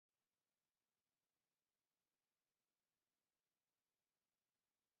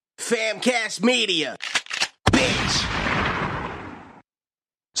Famcast Media. Bitch.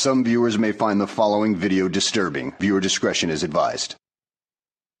 Some viewers may find the following video disturbing. Viewer discretion is advised.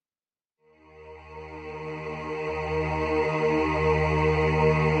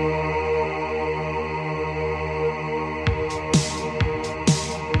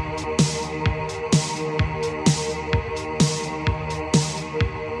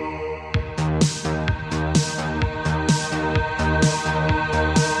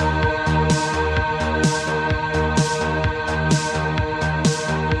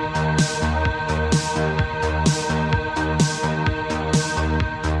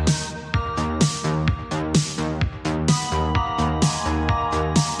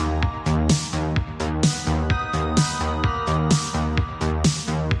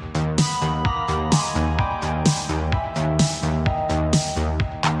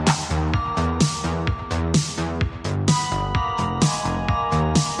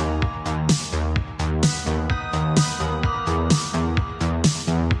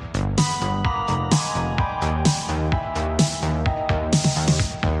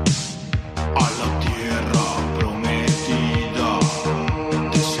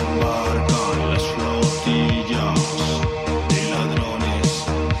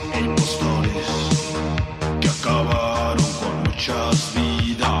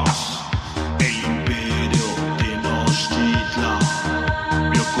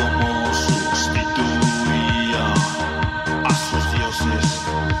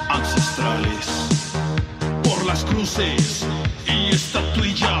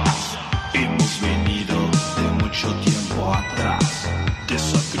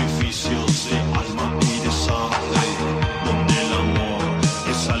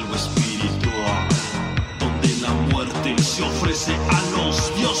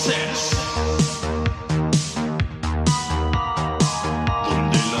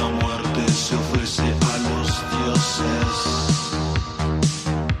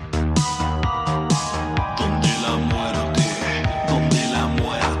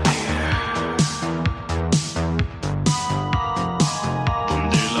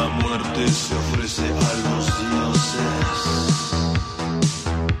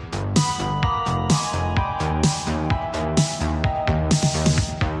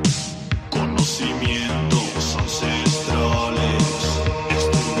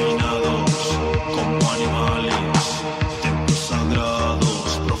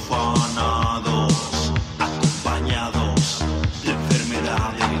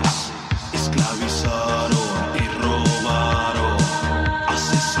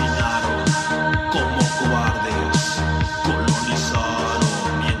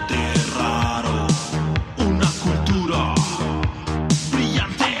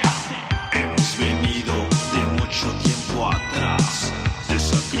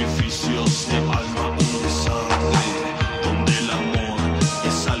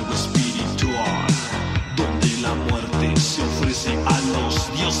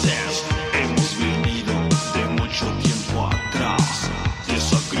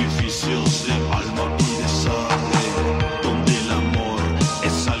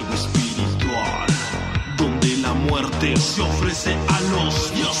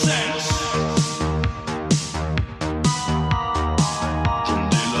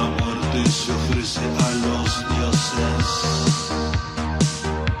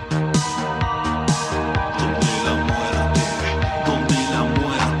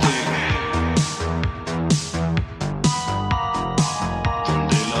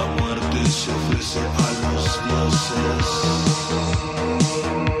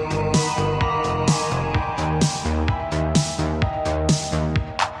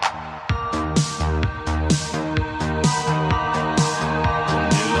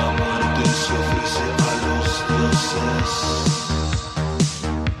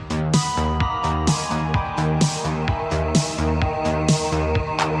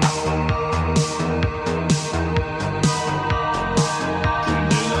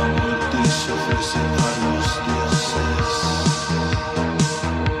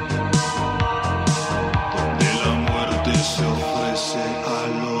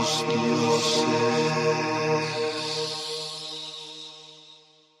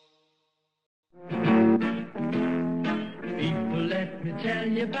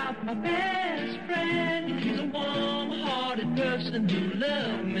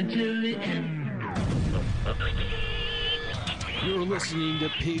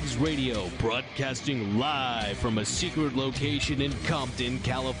 Pigs Radio, broadcasting live from a secret location in Compton,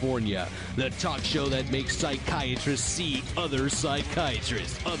 California. The talk show that makes psychiatrists see other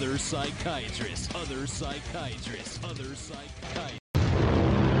psychiatrists, other psychiatrists, other psychiatrists, other psychiatrists.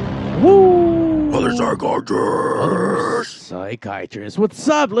 Psychiatrist. What's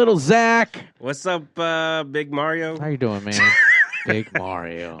up, little Zach? What's up, Big Mario? How you doing, man? Big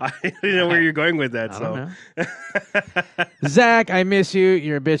Mario. I didn't know where you're going with that. I don't know. Zach, I miss you.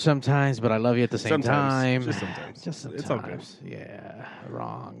 You're a bitch sometimes, but I love you at the same time. Just sometimes. Just sometimes. It's all good. Yeah.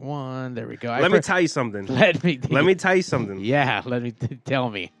 Wrong one. There we go. Let me tell you something. Let me tell you something. Yeah, let me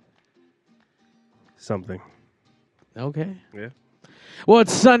tell me. Something. Okay. Yeah. Well,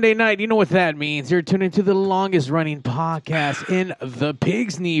 it's Sunday night. You know what that means. You're tuning to the longest-running podcast in the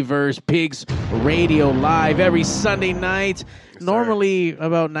Pigsneyverse, Pigs Radio Live, every Sunday night. Yes, normally,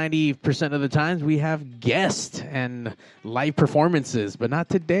 about 90% of the times, we have guests and live performances, but not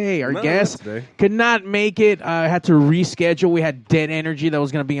today. Our guest could not make it. Had to reschedule. We had Dead Energy that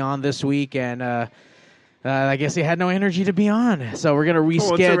was going to be on this week, and I guess he had no energy to be on, so we're going to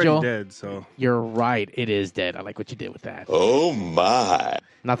reschedule. It's already dead, so. You're right. It is dead. I like what you did with that. Oh, my.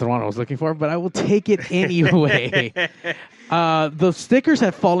 Not the one I was looking for, but I will take it anyway. The stickers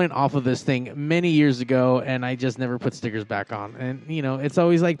have fallen off of this thing many years ago, and I just never put stickers back on. And, you know, it's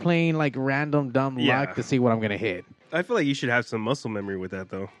always like playing like random dumb luck to see what I'm going to hit. I feel like you should have some muscle memory with that,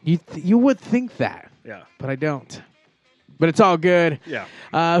 though. You would think that. Yeah. But I don't. But it's all good. Yeah.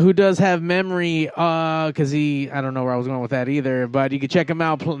 Who does have memory? Because I don't know where I was going with that either. But you can check him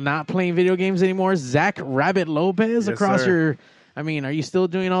out. Not playing video games anymore. Zach Rabbit Lopez across your. I mean, are you still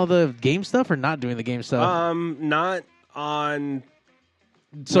doing all the game stuff or not doing the game stuff? Not on.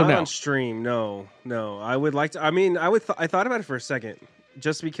 So not on stream. No. I would like to. I mean, I thought about it for a second,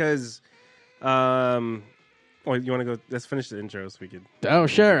 just because. Well, you want to go? Let's finish the intro so we could. Oh,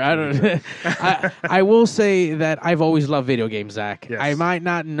 sure. I don't. I will say that I've always loved video games, Zach. Yes. I might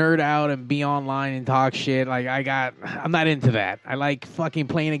not nerd out and be online and talk shit. Like I'm not into that. I like fucking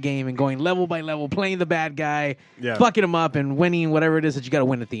playing a game and going level by level, playing the bad guy, fucking him up, and winning whatever it is that you got to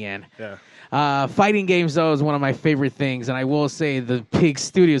win at the end. Yeah. Fighting games, though, is one of my favorite things, and I will say the Pig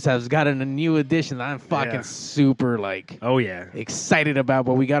Studios has gotten a new edition that I'm fucking super excited about.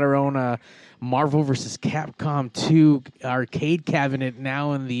 But we got our own. Marvel vs. Capcom 2 arcade cabinet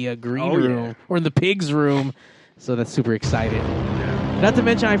now in the green room, or in the pigs room, so that's super excited. Yeah. Not to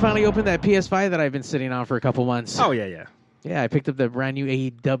mention, I finally opened that PS5 that I've been sitting on for a couple months. Oh, yeah. Yeah, I picked up the brand new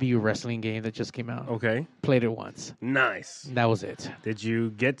AEW wrestling game that just came out. Okay. Played it once. Nice. That was it. Did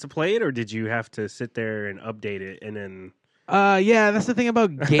you get to play it, or did you have to sit there and update it, and then... Yeah, that's the thing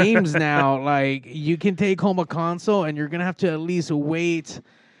about games now. Like, you can take home a console, and you're going to have to at least wait...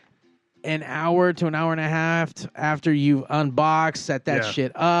 an hour to an hour and a half after you unbox, set that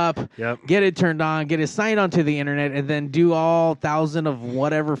shit up, get it turned on, get it signed onto the internet, and then do all 1,000 of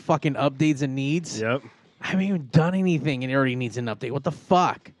whatever fucking updates it needs. Yep. I haven't even done anything and it already needs an update. What the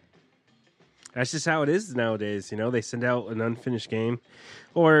fuck? That's just how it is nowadays. You know, they send out an unfinished game,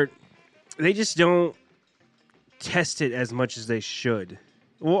 or they just don't test it as much as they should.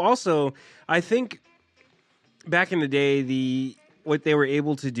 Well, also, I think back in the day, what they were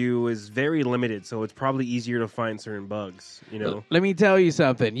able to do is very limited, so it's probably easier to find certain bugs, you know? Let me tell you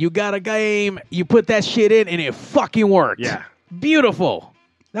something. You got a game, you put that shit in, and it fucking worked. Yeah. Beautiful.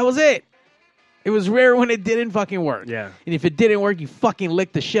 That was it. It was rare when it didn't fucking work. Yeah. And if it didn't work, you fucking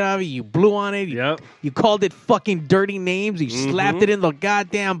licked the shit out of it, you blew on it, you called it fucking dirty names, you slapped it in the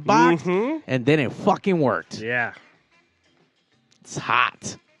goddamn box, and then it fucking worked. Yeah. It's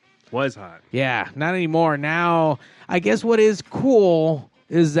hot. Was hot. Yeah, not anymore. Now, I guess what is cool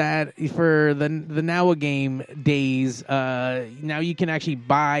is that for the Now Game days, now you can actually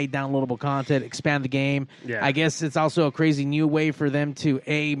buy downloadable content, expand the game. Yeah. I guess it's also a crazy new way for them to,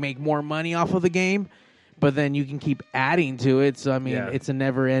 make more money off of the game, but then you can keep adding to it. So, I mean, it's a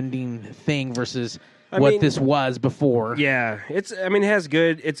never-ending thing versus... this was before. Yeah, it's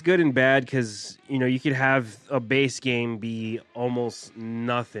good and bad because, you know, you could have a base game be almost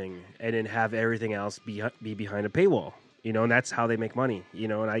nothing and then have everything else be behind a paywall, you know, and that's how they make money, you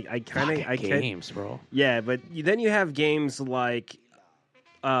know, and I games, bro. Yeah, but then you have games like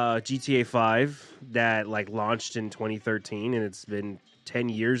GTA 5 that like launched in 2013 and it's been 10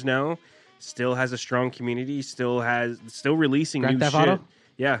 years now, still has a strong community, still releasing Grand new Theft shit. Auto?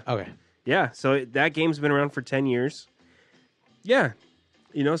 Yeah. Okay. Yeah, so that game's been around for 10 years. Yeah.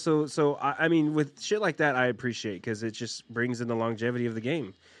 You know, so I mean, with shit like that, I appreciate because it just brings in the longevity of the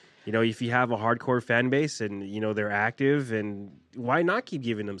game. You know, if you have a hardcore fan base and, you know, they're active, and why not keep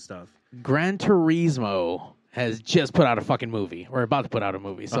giving them stuff? Gran Turismo has just put out a fucking movie. Or about to put out a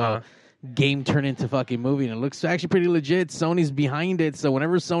movie. So game turned into fucking movie, and it looks actually pretty legit. Sony's behind it, so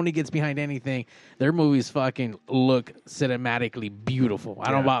whenever Sony gets behind anything, their movies fucking look cinematically beautiful.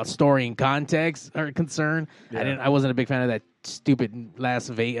 I don't know about story and context are concerned. I wasn't a big fan of that stupid Las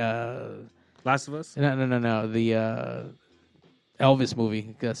Vegas Last of Us? No. The Elvis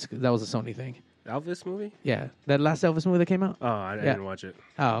movie. That was a Sony thing. Elvis movie? Yeah, that last Elvis movie that came out. Oh, I didn't watch it.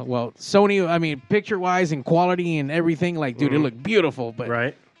 Oh well, Sony. I mean, picture-wise and quality and everything, like, dude, it looked beautiful. But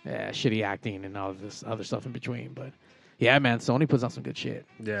Right? yeah, shitty acting and all this other stuff in between. But yeah, man, Sony puts out some good shit.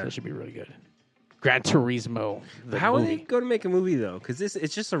 Yeah. So it should be really good. Gran Turismo. How are they movie. going to make a movie, though? Because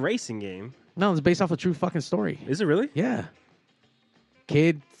it's just a racing game. No, it's based off a true fucking story. Is it really? Yeah.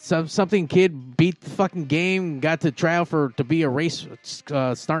 Kid beat the fucking game, got to trial to be a race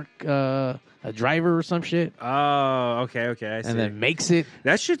a driver or some shit, Oh, okay, I see. and then makes it.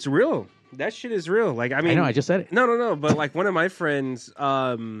 That shit's real. That shit is real. Like, I mean, I know, I just said it. No, but like one of my friends,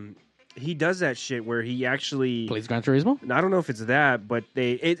 he does that shit where he actually Plays Gran Turismo. I don't know if it's that, but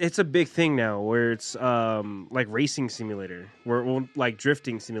it's a big thing now where it's like racing simulator, well, like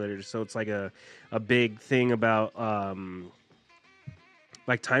drifting simulator. So it's like a big thing about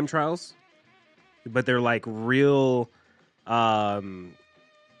like time trials, but they're like real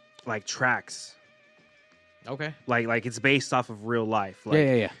like tracks. Okay. Like it's based off of real life. Like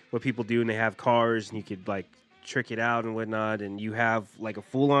Yeah. what people do, and they have cars, and you could like trick it out and whatnot, and you have like a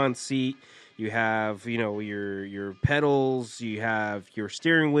full-on seat. You have, your pedals, you have your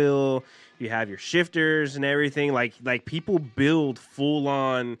steering wheel, you have your shifters and everything. Like people build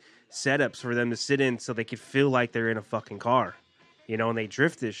full-on setups for them to sit in so they could feel like they're in a fucking car, and they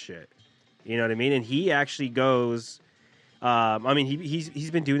drift this shit. You know what I mean? And he actually goes. I mean,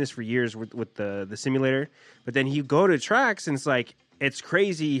 he's been doing this for years with the simulator, but then you go to tracks and it's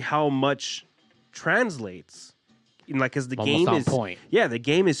crazy how much translates. Because the Almost game on is point. Yeah, the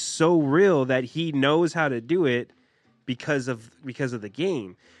game is so real that he knows how to do it because of the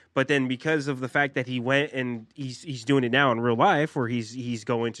game. But then because of the fact that he went and he's doing it now in real life, where he's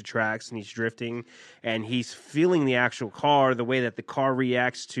going to tracks and he's drifting and he's feeling the actual car, the way that the car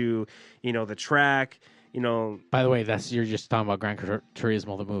reacts to the track. By the way, you're just talking about Gran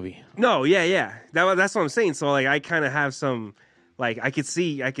Turismo, the movie. No, yeah. That's what I'm saying. So I kind of have some. Like, I could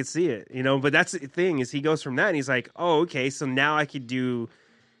see it, But that's the thing is he goes from that and he's like, oh, okay, so now I could do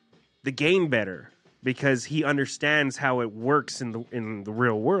the game better because he understands how it works in the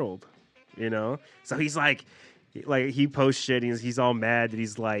real world, So he's like he posts shit. He's all mad that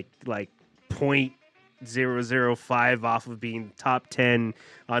he's like 0.005 off of being top 10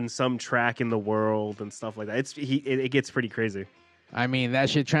 on some track in the world and stuff like that. It gets pretty crazy. I mean, that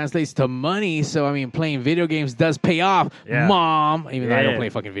shit translates to money. So, I mean, playing video games does pay off, Yeah. Mom. Even though I don't Yeah. play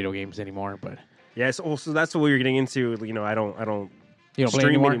fucking video games anymore, but Yeah, so that's what we were getting into. I don't you don't play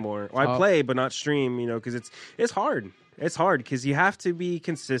stream anymore. Well, I Oh. play, but not stream. Because it's hard. It's hard because you have to be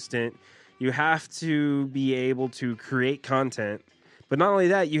consistent. You have to be able to create content, but not only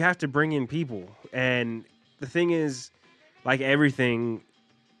that, you have to bring in people. And the thing is, like everything,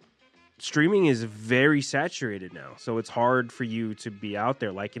 streaming is very saturated now. So it's hard for you to be out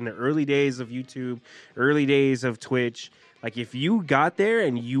there. Like in the early days of YouTube, early days of Twitch, like if you got there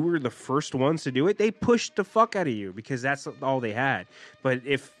and you were the first ones to do it, they pushed the fuck out of you because that's all they had. But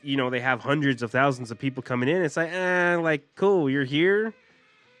if, they have hundreds of thousands of people coming in, it's like, cool, you're here.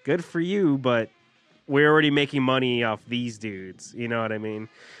 Good for you, but we're already making money off these dudes. You know what I mean?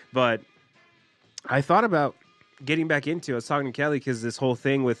 But I thought about getting back into. I was talking to Kelly because this whole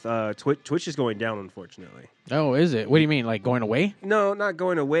thing with Twitch is going down, unfortunately. Oh, is it? What do you mean, like going away? No, not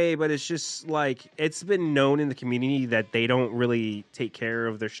going away, but it's just like it's been known in the community that they don't really take care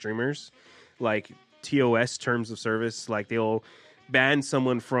of their streamers, like TOS, terms of service. Like they'll ban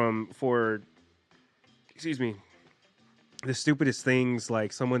someone for the stupidest things,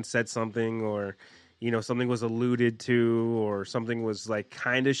 like someone said something or something was alluded to or something was like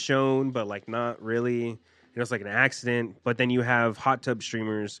kind of shown but like not really. It's like an accident, but then you have hot tub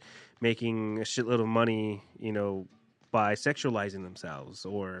streamers making a shitload of money, by sexualizing themselves,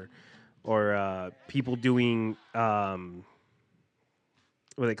 or people doing what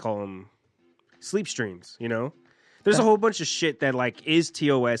do they call them, sleep streams. There's a whole bunch of shit that like is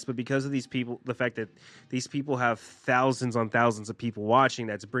TOS, but because of these people, the fact that these people have thousands on thousands of people watching,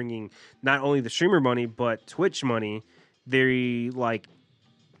 that's bringing not only the streamer money but Twitch money. They like,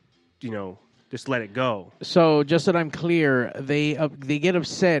 just let it go. So, just so that I'm clear, they get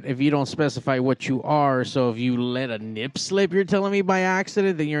upset if you don't specify what you are. So, if you let a nip slip, you're telling me by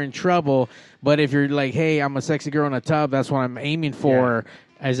accident, then you're in trouble. But if you're like, hey, I'm a sexy girl in a tub, that's what I'm aiming for.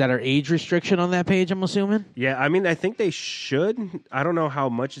 Yeah. Is that our age restriction on that page, I'm assuming? Yeah, I mean, I think they should. I don't know how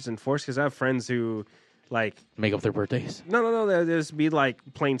much it's enforced because I have friends who, like... Make up their birthdays? No. They'll just be, like,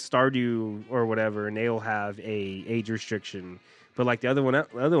 playing Stardew or whatever, and they'll have a age restriction. But like the other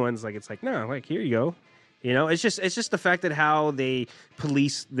ones, like it's like no, like here you go, You know, it's just the fact that how they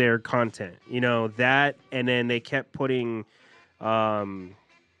police their content. You know that, and then they kept putting,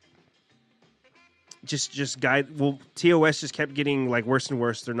 just guide. Well, TOS just kept getting like worse and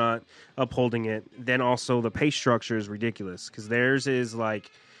worse. They're not upholding it. Then also the pay structure is ridiculous because theirs is like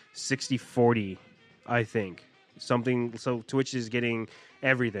 60-40, I think something. So Twitch is getting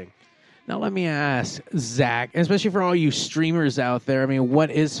everything. Now, let me ask, Zach, especially for all you streamers out there, I mean, what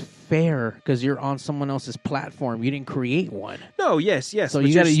is fair? Because you're on someone else's platform. You didn't create one. No, yes. So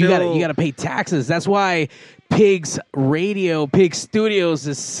you gotta pay taxes. That's why Pigs Radio, Pig Studios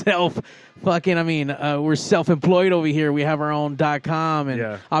is we're self-employed over here. We have our own .com,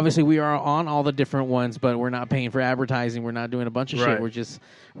 and obviously we are on all the different ones, but we're not paying for advertising. We're not doing a bunch of shit.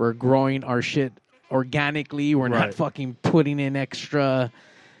 We're growing our shit organically. We're not fucking putting in extra...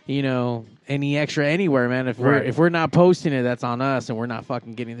 any extra anywhere, man. If we're not posting it, that's on us, and we're not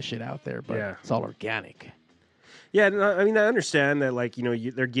fucking getting the shit out there. But it's all organic. Yeah, I mean, I understand that, like,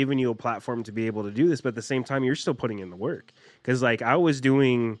 they're giving you a platform to be able to do this, but at the same time, you're still putting in the work. Because, like, I was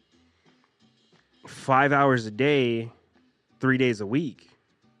doing 5 hours a day, 3 days a week.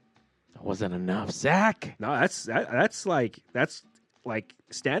 That wasn't enough, Zach. No, that's like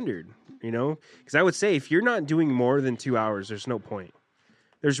standard, Because I would say if you're not doing more than 2 hours, there's no point.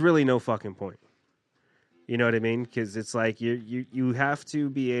 There's really no fucking point. You know what I mean? Because it's like you have to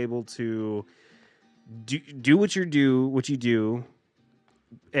be able to do what you do,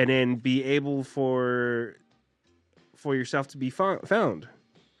 and then be able for yourself to be found.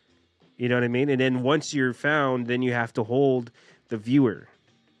 You know what I mean? And then once you're found, then you have to hold the viewer.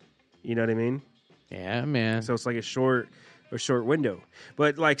 You know what I mean? Yeah, man. So it's like a short window.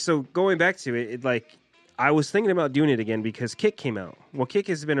 But like, so going back to it like. I was thinking about doing it again because Kick came out. Well, Kick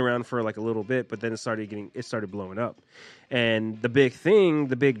has been around for like a little bit, but then it started blowing up. And the big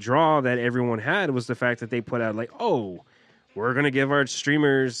draw that everyone had was the fact that they put out like, oh, we're going to give our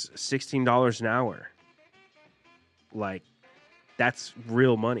streamers $16 an hour. Like, that's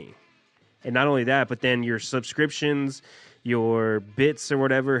real money. And not only that, but then your subscriptions, your bits or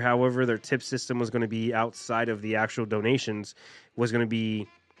whatever, however their tip system was going to be outside of the actual donations, was going to be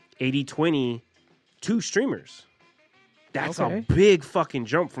 80-20 2 streamers. That's a big fucking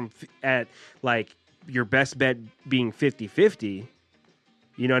jump from at like your best bet being 50-50.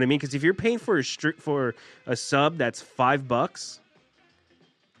 You know what I mean? Because if you're paying for a sub that's $5,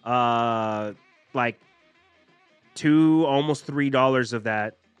 like $2, almost $3 of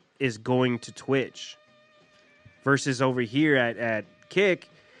that is going to Twitch. Versus over here at Kick,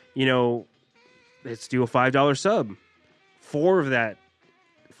 let's do a $5 sub. 4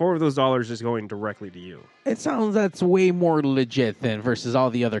 of those dollars is going directly to you. It sounds that's way more legit than versus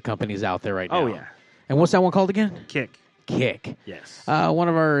all the other companies out there right now. Oh, yeah. And what's that one called again? Kick. Yes. One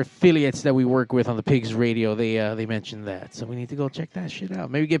of our affiliates that we work with on the Pigs Radio, they mentioned that. So we need to go check that shit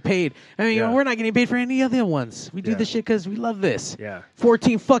out. Maybe get paid. I mean, we're not getting paid for any other ones. We do this shit because we love this. Yeah.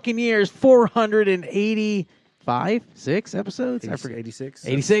 14 fucking years, 486 episodes? I forget. 86.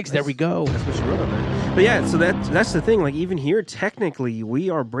 86, there we go. That's what you wrote on there. But yeah, so that's the thing. Like even here, technically, we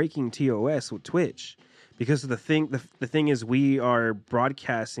are breaking TOS with Twitch because of the thing. The thing is, we are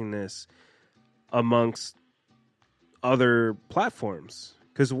broadcasting this amongst other platforms.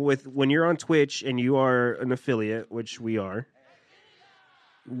 Because when you're on Twitch and you are an affiliate, which we are,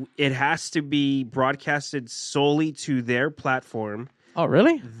 it has to be broadcasted solely to their platform. Oh,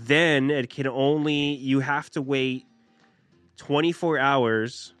 really? Then you have to wait 24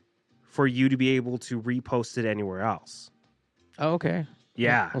 hours for you to be able to repost it anywhere else. Oh, okay.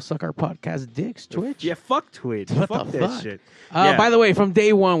 Yeah. We'll suck our podcast dicks, Twitch. Yeah, fuck Twitch. What fuck the that fuck? shit. By the way, from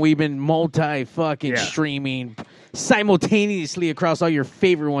day one, we've been streaming simultaneously across all your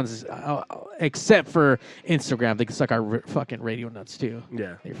favorite ones, except for Instagram. They can suck our fucking radio nuts, too.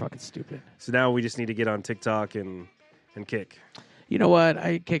 Yeah. They're fucking stupid. So now we just need to get on TikTok and Kick. You know what?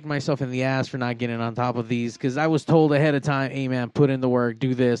 I kicked myself in the ass for not getting on top of these because I was told ahead of time, hey, man, put in the work,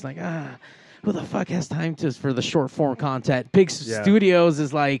 do this. Like, who the fuck has time for the short form content? Pigs Studios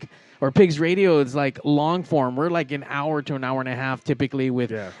is like, or Pigs Radio is like long form. We're like an hour to an hour and a half typically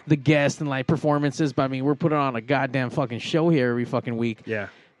with the guests and like performances. But I mean, we're putting on a goddamn fucking show here every fucking week. Yeah.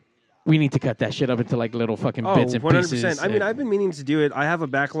 We need to cut that shit up into like little fucking bits and 100%. pieces. I mean, I've been meaning to do it. I have a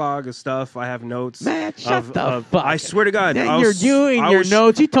backlog of stuff. I have notes. Man, shut the fuck. I swear to God. You're doing your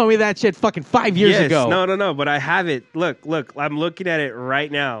notes. You told me that shit fucking 5 years ago. No. But I have it. Look. I'm looking at it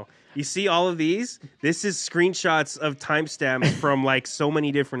right now. You see all of these? This is screenshots of timestamps from like so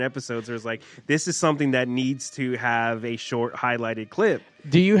many different episodes. There's like, this is something that needs to have a short highlighted clip.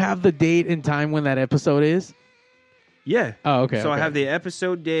 Do you have the date and time when that episode is? Yeah. Oh, okay. So I have the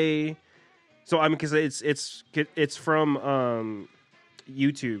episode day, So I mean, because it's from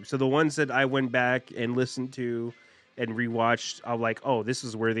YouTube. So the ones that I went back and listened to and rewatched, I'm like, oh, this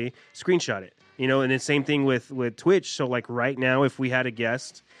is worthy. Screenshot it, And the same thing with Twitch. So like right now, if we had a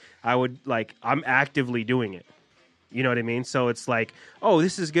guest, I would I'm actively doing it. You know what I mean? So it's like, oh,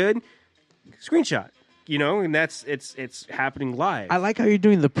 this is good. Screenshot. And it's happening live. I like how you're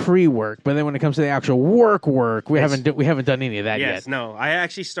doing the pre-work, but then when it comes to the actual work, we haven't done any of that yet. Yes, no. I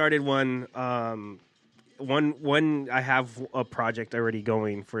actually started one. One I have a project already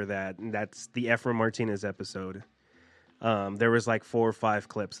going for that, and that's the Efra Martinez episode. There was like 4 or 5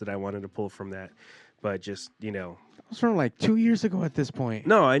 clips that I wanted to pull from that, but just It was from like 2 years ago at this point.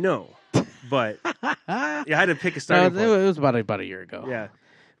 No, I know, but I had to pick a starting point. It was about a year ago. Yeah,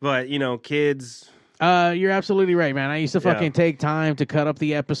 but kids. You're absolutely right, man. I used to fucking take time to cut up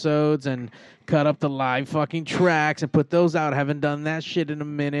the episodes and cut up the live fucking tracks and put those out. I haven't done that shit in a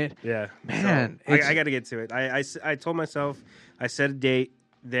minute. Yeah. Man. So I got to get to it. I told myself, I set a date,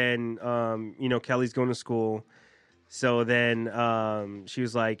 then, Kelly's going to school. So then she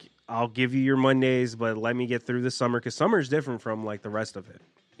was like, I'll give you your Mondays, but let me get through the summer, because summer is different from, the rest of it,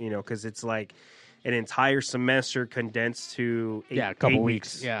 because it's, an entire semester condensed to a couple 8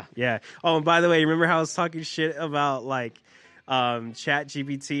 weeks. Yeah. Yeah. Oh, and by the way, remember how I was talking shit about Chat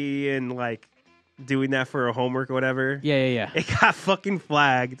GPT and doing that for her homework or whatever? Yeah. It got fucking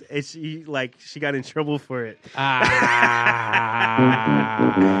flagged. And she got in trouble for it. So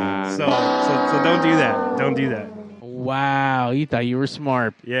don't do that. Don't do that. Wow, you thought you were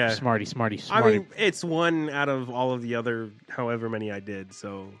smart. Yeah. Smarty. I mean, it's one out of all of the other however many I did,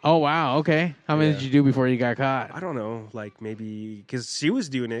 so. Oh, wow, okay. How many did you do before you got caught? I don't know, maybe, because she was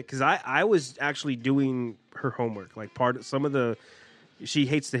doing it, because I was actually doing her homework, she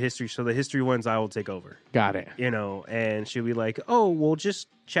hates the history, so the history ones I will take over. Got it. And she'll be like, oh, well, just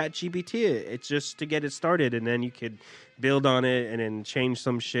Chat GPT it. It's just to get it started, and then you could build on it and then change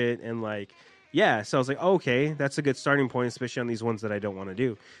some shit, and yeah, so I was like, oh, okay, that's a good starting point, especially on these ones that I don't want to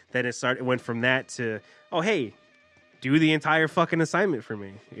do. Then it went from that to, oh, hey, do the entire fucking assignment for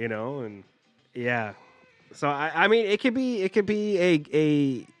me, and yeah. So I mean, it could be a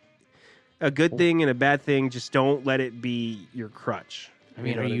good thing and a bad thing. Just don't let it be your crutch. I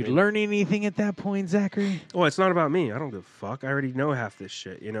mean, are you learning anything at that point, Zachary? Well, it's not about me. I don't give a fuck. I already know half this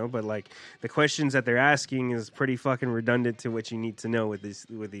shit, But the questions that they're asking is pretty fucking redundant to what you need to know with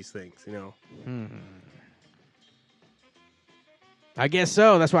these things, I guess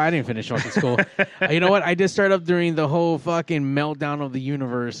so. That's why I didn't finish fucking school. You know what? I did start up during the whole fucking meltdown of the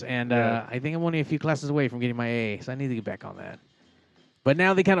universe, and I think I'm only a few classes away from getting my A, so I need to get back on that. But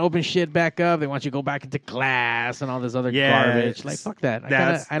now they kind of open shit back up. They want you to go back into class and all this other garbage. Fuck that.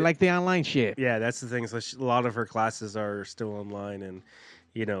 I like the online shit. Yeah, that's the thing. So a lot of her classes are still online, and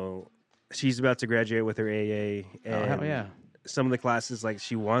she's about to graduate with her AA. And hell yeah. Some of the classes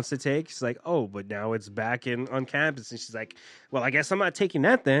she wants to take, she's like, oh, but now it's back on campus, and she's like, well, I guess I'm not taking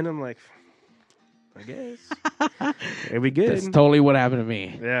that then. I'm like, I guess it'd be good. That's totally what happened to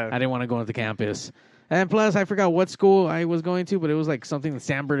me. Yeah, I didn't want to go into campus. And plus, I forgot what school I was going to, but it was something in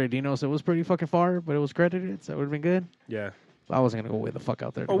San Bernardino, so it was pretty fucking far, but it was credited, so it would have been good. Yeah. I wasn't going to go way the fuck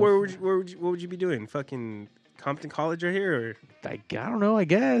out there. Oh, what would you be doing? Fucking Compton College right here? Or? I don't know, I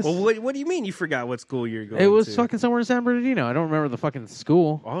guess. Well, what do you mean you forgot what school you're going to? It was fucking somewhere in San Bernardino. I don't remember the fucking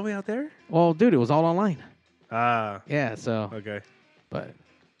school. All the way out there? Well, dude, it was all online. Ah. Yeah, so. Okay. But,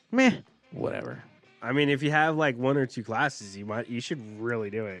 meh, whatever. I mean, if you have 1 or 2 classes, you should really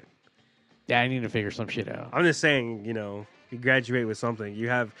do it. Yeah, I need to figure some shit out. I'm just saying, you graduate with something. You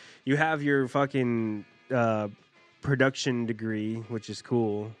have your fucking production degree, which is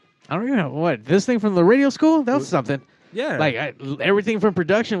cool. I don't even know what this thing from the radio school. That was something. Yeah, everything from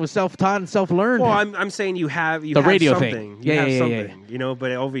production was self-taught and self-learned. Well, I'm saying you have the radio something. thing. You have something,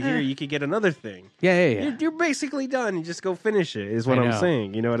 But over here, you could get another thing. Yeah. You're basically done. You just go finish it. Is what I'm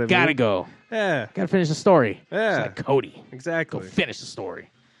saying. You know what I mean? Gotta go. Yeah. Gotta finish the story. Yeah. Just like Cody. Exactly. Go finish the story.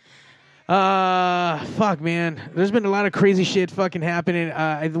 Fuck, man. There's been a lot of crazy shit fucking happening.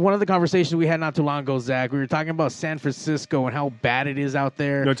 One of the conversations we had not too long ago, Zach, we were talking about San Francisco and how bad it is out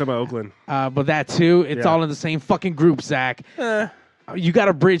there. No, talking about Oakland. But that too, it's all in the same fucking group, Zach. You got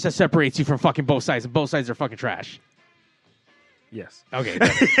a bridge that separates you from fucking both sides, and both sides are fucking trash. Yes. Okay,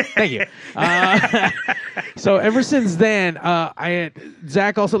 thank you. So ever since then,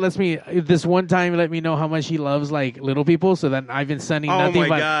 Zach also lets me this one time let me know how much he loves like little people. So then I've been sending nothing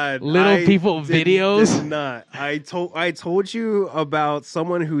but little people videos. Did not. I told you about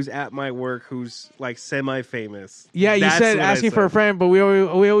someone who's at my work who's like semi-famous. Yeah, you That's said what I asking said. for a friend, but we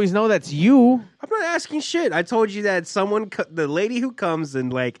always know that's you. I'm not asking shit. I told you that the lady who comes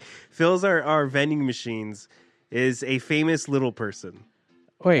and like fills our vending machines is a famous little person.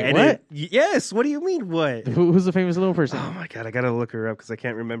 Wait, And what? Yes. What do you mean? What? Who's the famous little person? Oh my god! I gotta look her up because I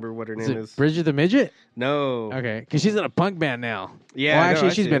can't remember what her Is name it is. Bridget the Midget? No. Okay, because she's in a punk band now. Yeah, Well, no, actually, I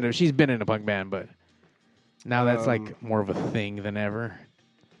see it. she's been in a punk band, but now that's like more of a thing than ever.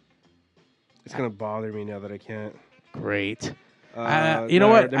 It's gonna bother me now that I can't. Great. You know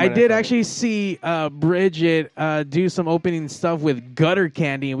what? I did actually see Bridget do some opening stuff with Gutter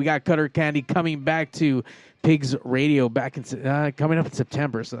Candy, and we got Gutter Candy coming back to Pigs Radio back in coming up in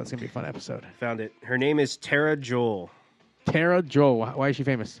September, so that's gonna be a fun episode. Found it. Her name is Tara Joel. Tara Joel. Why is she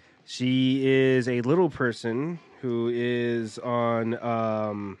famous? She is a little person who is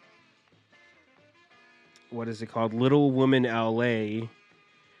on what is it called? Little Woman LA.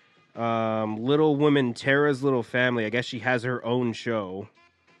 Little Woman Tara's Little Family. I guess she has her own show.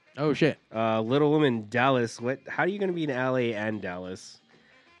 Oh shit. Little Woman Dallas. What? How are you going to be in LA and Dallas?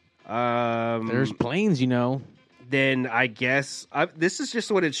 There's planes, you know. Then I guess this is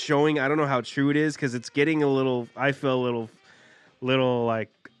just what it's showing. I don't know how true it is because it's getting a little. I feel a little like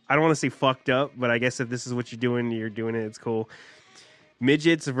I don't want to say fucked up, but I guess if this is what you're doing it. It's cool.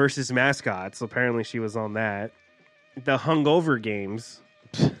 Midgets versus mascots. Apparently, she was on that. The Hungover Games.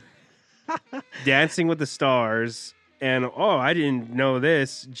 Dancing with the Stars, and I didn't know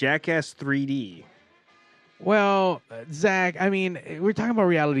this, Jackass 3D. Well, Zach, I mean, we're talking about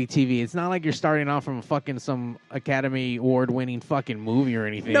reality TV. It's not like you're starting off from fucking some Academy Award-winning fucking movie or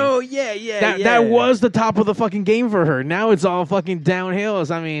anything. No, yeah. That was the top of the fucking game for her. Now it's all fucking downhills.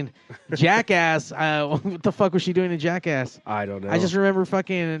 I mean, Jackass. What the fuck was she doing in Jackass? I don't know. I just remember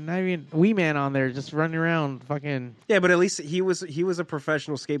fucking, Wee Man on there just running around fucking. Yeah, but at least he was a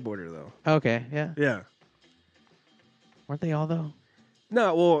professional skateboarder though. Okay, yeah. Yeah. Weren't they all though?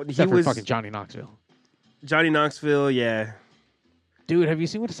 No, well, Except he was for fucking Johnny Knoxville. Johnny Knoxville. Yeah. Dude, have you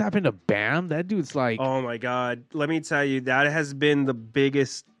seen what's happened to Bam? That dude's like Oh my god! Let me tell you, that has been the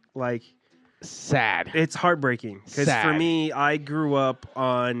biggest like. sad. It's heartbreaking because Sad. for me, I grew up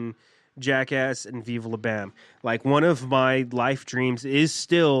on Jackass and Viva La Bam. Like one of my life dreams is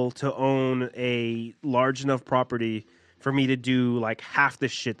still to own a large enough property for me to do like half the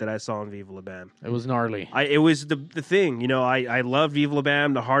shit that I saw in Viva La Bam. It was gnarly. It was the thing, you know. I love Viva La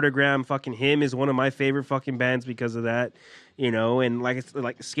Bam. The Heartogram, fucking him is one of my favorite fucking bands because of that, you know. And like it's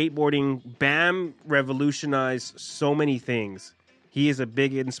like skateboarding, Bam revolutionized so many things. He is a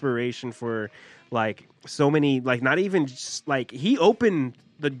big inspiration for like so many, like not even just, like he opened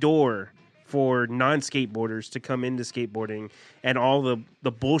the door for non-skateboarders to come into skateboarding and all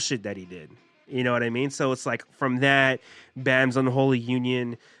the bullshit that he did. You know what I mean? So it's like from that, Bam's Unholy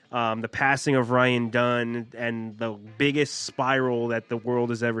Union, the passing of Ryan Dunn, and the biggest spiral that the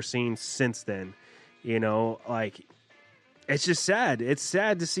world has ever seen since then. You know, like it's just sad. It's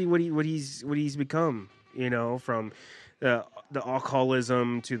sad to see what he's become. You know, from the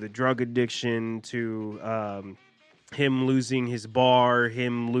alcoholism to the drug addiction to him losing his bar,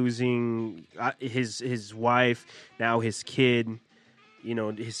 him losing his wife, now his kid. You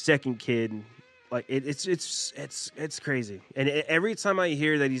know, his second kid. Like it's crazy, and every time I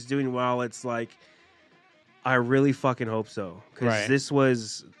hear that he's doing well, it's like I really fucking hope so, because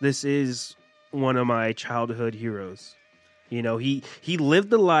this is one of my childhood heroes. You know, he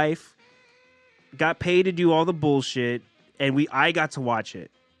lived the life, got paid to do all the bullshit, and I got to watch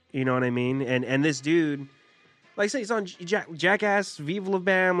it. You know what I mean? And this dude, like I say, he's on Jackass, Viva La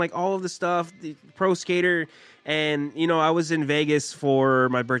Bam, like all of the stuff, the Pro Skater, and you know, I was in Vegas for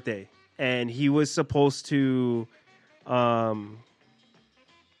my birthday. And he was supposed to, that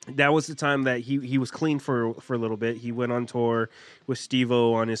was the time that he was clean for a little bit. He went on tour with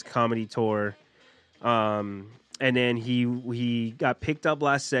Steve-O on his comedy tour. And then he got picked up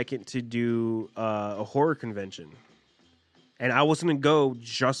last second to do a horror convention. And I was going to go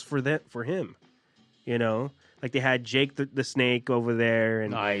just for him, you know? Like they had Jake the Snake over there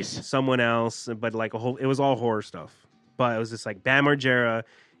and Nice. someone else, but like it was all horror stuff. But it was just like Bam Margera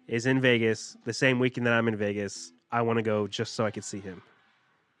is in Vegas the same weekend that I'm in Vegas. I want to go just so I could see him.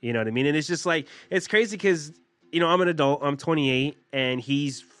 You know what I mean? And it's just like, it's crazy because, you know, I'm an adult. I'm 28 and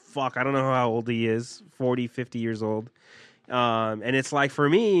he's, I don't know how old he is, 40, 50 years old. And it's like, for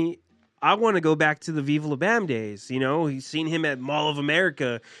me, I want to go back to the Viva La Bam days. You know, he's seen him at Mall of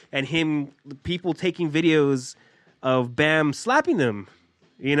America and people taking videos of Bam slapping them.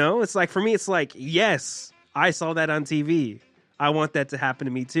 You know, it's like, for me, it's like, yes, I saw that on TV. I want that to happen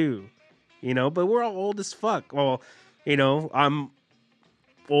to me too. You know, but we're all old as fuck. Well, you know, I'm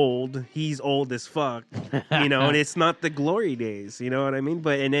old. He's old as fuck. You know, and it's not the glory days. You know what I mean?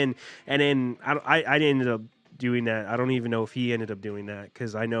 But and then I ended up doing that. I don't even know if he ended up doing that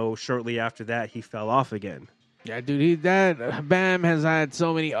because I know shortly after that he fell off again. Yeah, dude, Bam has had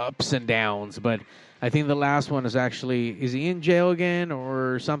so many ups and downs, but I think the last one is he in jail again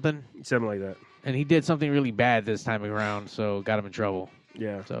or something? Something like that. And he did something really bad this time around, so got him in trouble.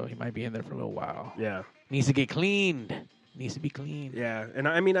 Yeah. So he might be in there for a little while. Yeah. Needs to get cleaned. Needs to be cleaned. Yeah. And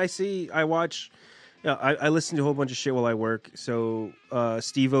I mean, I watch, I listen to a whole bunch of shit while I work. So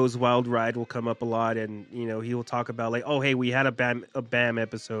Steve-O's Wild Ride will come up a lot, and, you know, he will talk about like, oh, hey, we had a Bam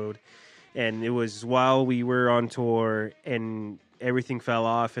episode, and it was while we were on tour, and everything fell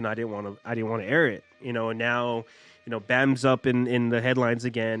off, and I didn't want to air it, you know, and now, you know, Bam's up in the headlines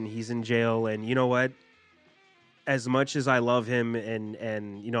again. He's in jail, and you know what? As much as I love him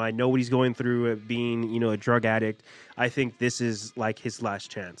and you know, I know what he's going through being, you know, a drug addict, I think this is like his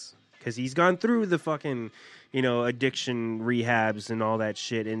last chance because he's gone through the fucking, you know, addiction rehabs and all that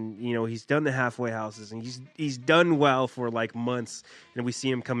shit, and you know, he's done the halfway houses, and he's done well for like months, and we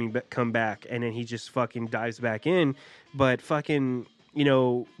see him come back, and then he just fucking dives back in, but fucking, you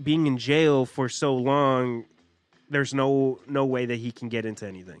know, being in jail for so long, there's no way that he can get into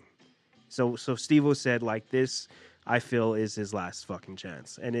anything. So Steve-O said, like, this, I feel, is his last fucking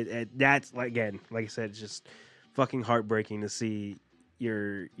chance. And that's, like, again, like I said, just fucking heartbreaking to see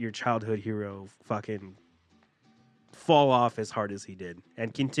your childhood hero fucking fall off as hard as he did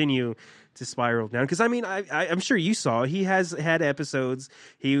and continue to spiral down. Because, I mean, I'm sure you saw, he has had episodes.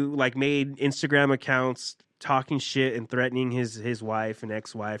 He, like, made Instagram accounts talking shit and threatening his wife and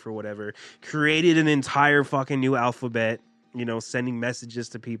ex-wife or whatever, created an entire fucking new alphabet, you know, sending messages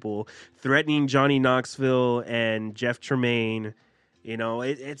to people, threatening Johnny Knoxville and Jeff Tremaine. You know,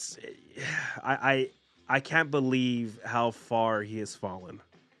 I can't believe how far he has fallen,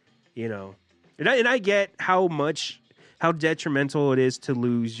 you know, and I get how detrimental it is to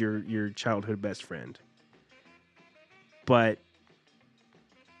lose your childhood best friend, but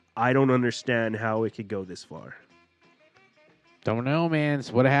I don't understand how it could go this far. Don't know, man.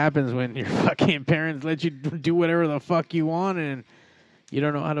 It's what happens when your fucking parents let you do whatever the fuck you want and you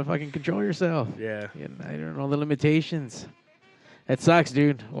don't know how to fucking control yourself. Yeah. I don't know the limitations. That sucks,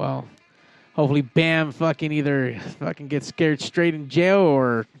 dude. Well, hopefully Bam fucking either fucking gets scared straight in jail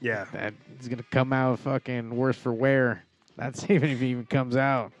or that he's going to come out fucking worse for wear. That's even if he even comes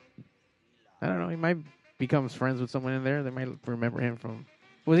out. I don't know. He might become friends with someone in there. They might remember him from...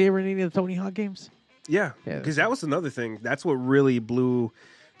 Was he ever in any of the Tony Hawk games? Yeah, because that was another thing. That's what really blew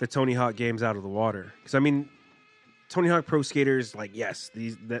the Tony Hawk games out of the water. Because, I mean, Tony Hawk Pro Skaters, like, yes,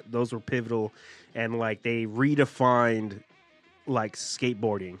 those were pivotal. And, like, they redefined, like,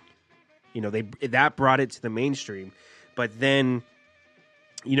 skateboarding. You know, that brought it to the mainstream. But then,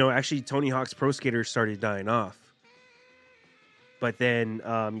 you know, actually Tony Hawk's Pro Skaters started dying off. But then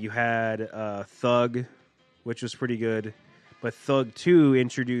you had Thug, which was pretty good. But Thug 2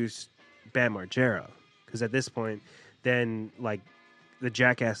 introduced Bam Margera. Because at this point, then, like, the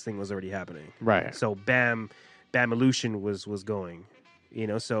Jackass thing was already happening. Right. So Bam-Elution was going. You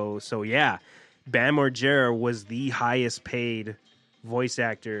know, so yeah. Bam Margera was the highest paid voice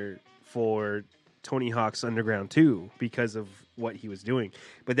actor for Tony Hawk's Underground 2 because of what he was doing.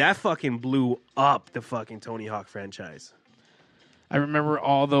 But that fucking blew up the fucking Tony Hawk franchise. I remember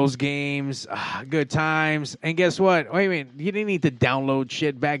all those games, good times. And guess what? Wait a minute. You didn't need to download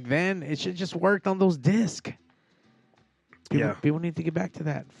shit back then. It should just worked on those discs. People need to get back to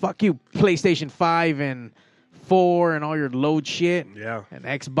that. Fuck you, PlayStation 5 and 4 and all your load shit. Yeah. And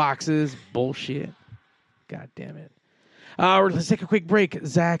Xboxes. Bullshit. God damn it. Let's take a quick break.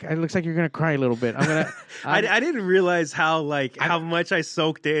 Zach, it looks like you're going to cry a little bit. I'm gonna. I didn't realize how much I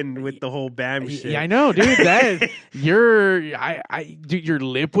soaked in with the whole Bam shit. Yeah, I know, dude. Dude, your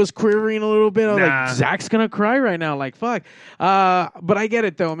lip was quivering a little bit. I was like, Zach's going to cry right now. Like, fuck. But I get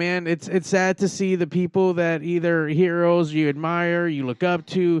it, though, man. It's sad to see the people that either heroes you admire, you look up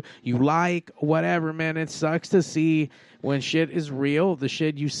to, you like, whatever, man. It sucks to see when shit is real, the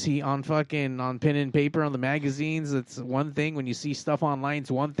shit you see on pen and paper on the magazines, it's one thing. When you see stuff online, it's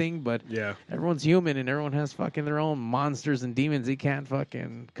one thing. But everyone's human and everyone has fucking their own monsters and demons they can't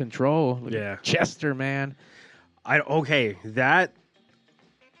fucking control. Look at Chester, man. We'll get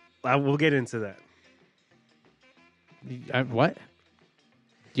into that. What?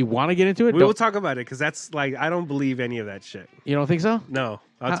 You want to get into it? We will talk about it because that's like I don't believe any of that shit. You don't think so? No,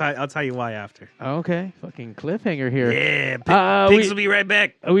 I'll tell you why after. Okay, fucking cliffhanger here. Yeah, Pigs will be right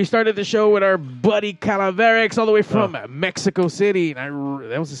back. We started the show with our buddy Calaverex all the way from Mexico City, and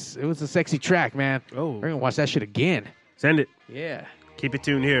it was a sexy track, man. Oh, We're gonna watch that shit again. Send it. Yeah. Keep it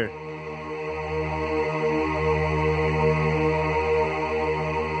tuned here.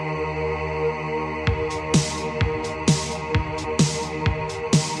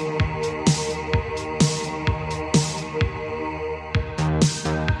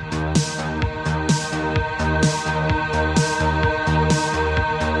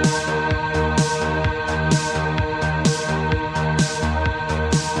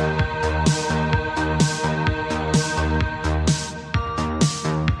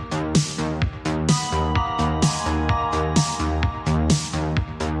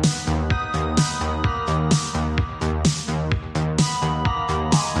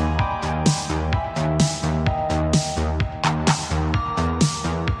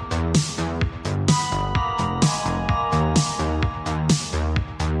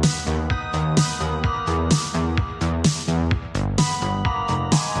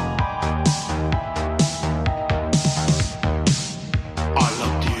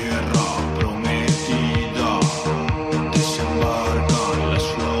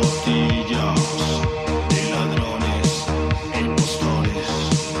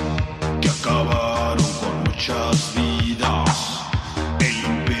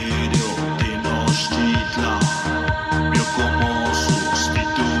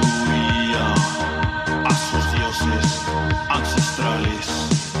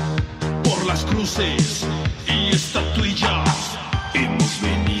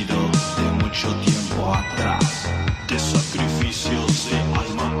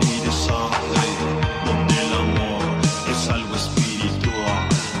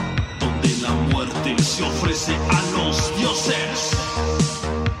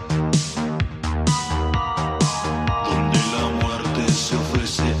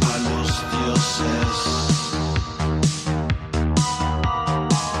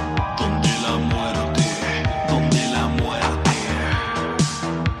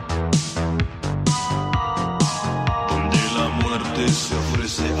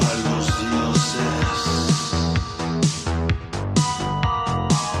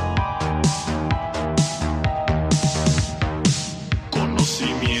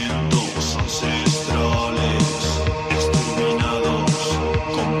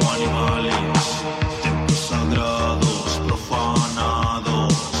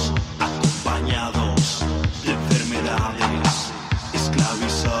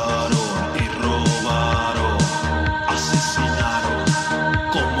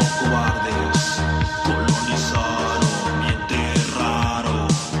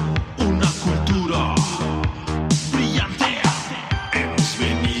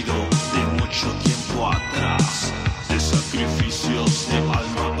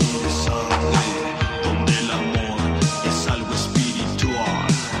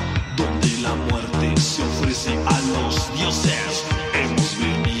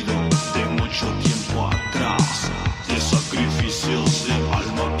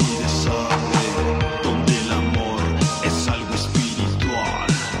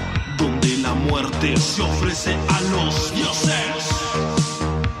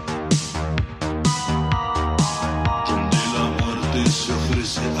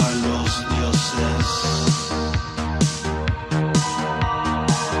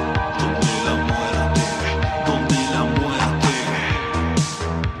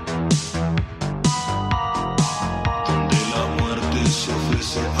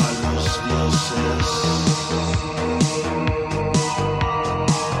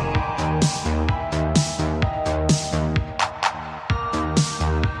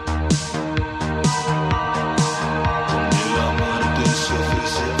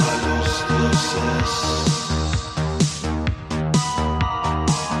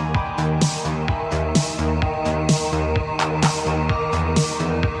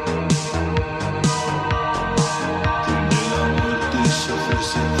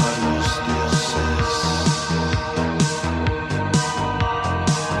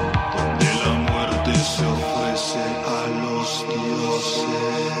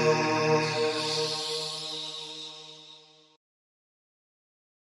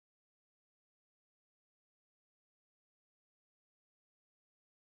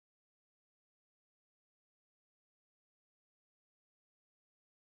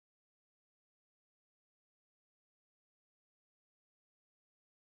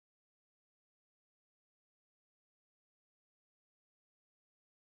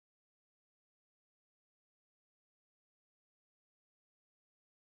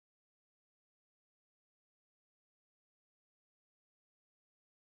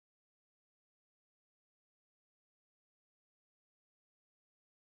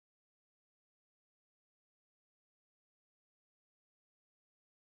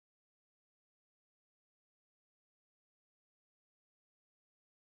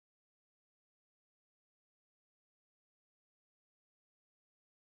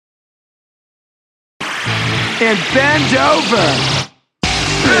 and bend over.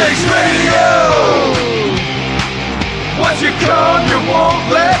 Pigs Radio! Once you come, you won't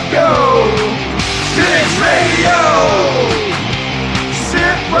let go. Pigs Radio!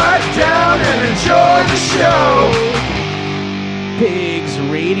 Sit right down and enjoy the show. Pigs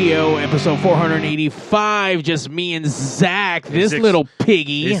Radio, episode 485. Just me and Zach. This 86. little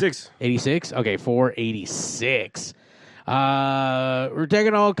piggy. 86. 86? Okay, 486. We're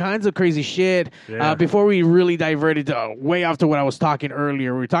taking all kinds of crazy shit. Yeah. Before we really diverted way off to what I was talking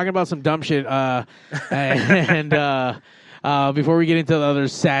earlier, we were talking about some dumb shit. And before we get into the other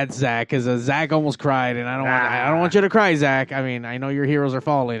sad Zach, because Zach almost cried, and I don't want you to cry, Zach. I mean, I know your heroes are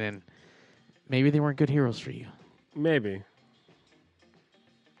falling, and maybe they weren't good heroes for you. Maybe.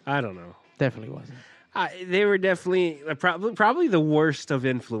 I don't know. Definitely wasn't. They were definitely probably the worst of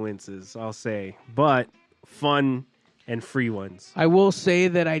influences, I'll say, but fun and free ones. I will say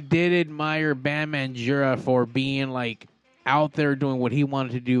that I did admire Bam Margera for being like out there doing what he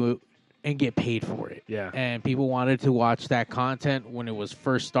wanted to do and get paid for it. Yeah. And people wanted to watch that content when it was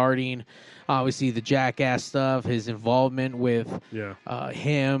first starting. Obviously, the Jackass stuff, his involvement with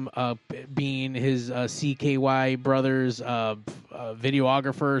him being his CKY Brothers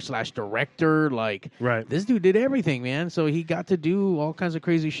videographer / director. Like, Right. this dude did everything, man. So he got to do all kinds of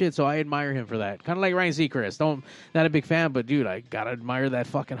crazy shit. So I admire him for that. Kind of like Ryan Seacrest. Not a big fan, but dude, I gotta admire that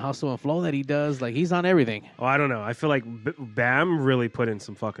fucking hustle and flow that he does. Like, he's on everything. Oh, I don't know. I feel like Bam really put in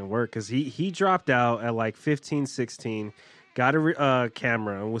some fucking work because he dropped out at like 15, 16, got a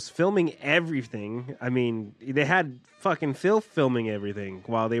camera, was filming everything. I mean, they had fucking Phil filming everything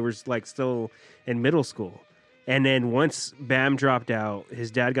while they were like still in middle school. And then once Bam dropped out,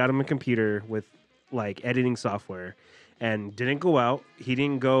 his dad got him a computer with like editing software and didn't go out. He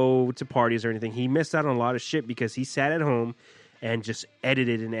didn't go to parties or anything. He missed out on a lot of shit because he sat at home and just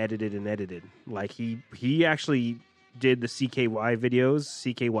edited and edited and edited. Like he actually did the CKY videos,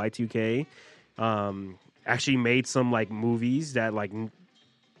 CKY2K. Actually made some like movies that like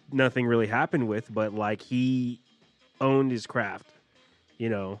nothing really happened with, but like he owned his craft, you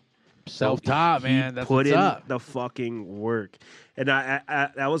know. Self-taught, He man. That's put what's in up. the fucking work, and I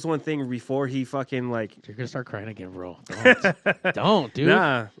that was one thing before he fucking like. You're gonna start crying again, bro. Don't, dude.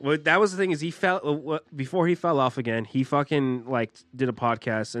 Nah, well, that was the thing is he fell before he fell off again. He fucking like did a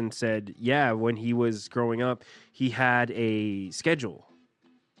podcast and said, yeah, when he was growing up, he had a schedule,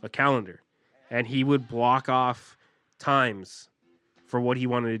 a calendar, and he would block off times for what he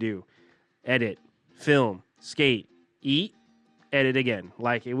wanted to do: edit, film, skate, eat, edit again.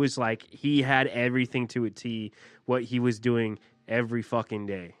 Like it was like he had everything to a T. What he was doing every fucking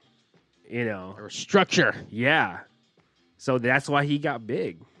day, you know. Or structure. Yeah. So that's why he got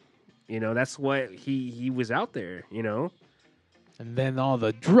big. You know, that's what he was out there, you know? And then all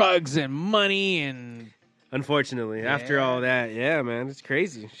the drugs and money and Unfortunately, after all that, yeah, man, it's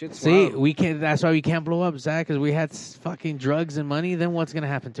crazy. Shit's see, wild. we can't. That's why we can't blow up, Zach, because we had fucking drugs and money. Then what's gonna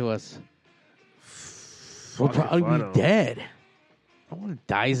happen to us? We'll Fuck if probably I be know. dead. I don't want to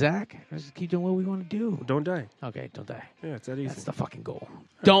die, Zach. Let's just keep doing what we want to do. Don't die. Okay, don't die. Yeah, it's that easy. That's the fucking goal.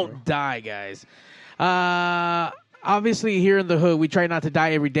 Don't die, guys. Obviously, here in the hood, we try not to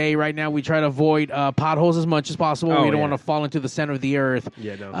die every day. Right now, we try to avoid potholes as much as possible. Oh, we don't yeah. want to fall into the center of the earth.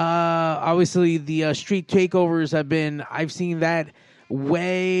 Yeah, no. Obviously, the street takeovers have been, I've seen that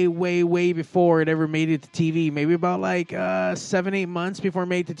way, way, way before it ever made it to TV. Maybe about like 7-8 months before it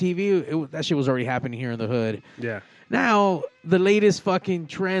made it to TV. That shit was already happening here in the hood. Yeah. Now, the latest fucking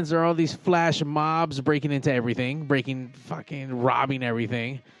trends are all these flash mobs breaking into everything, robbing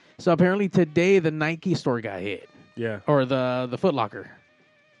everything. So apparently today, the Nike store got hit. Yeah. Or the Foot Locker.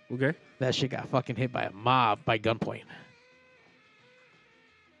 Okay. That shit got fucking hit by a mob by gunpoint.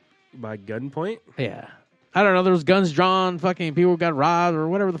 By gunpoint? Yeah. I don't know. There was guns drawn. Fucking people got robbed or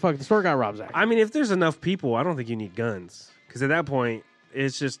whatever the fuck. The store got robbed, Zach. I mean, if there's enough people, I don't think you need guns. Because at that point,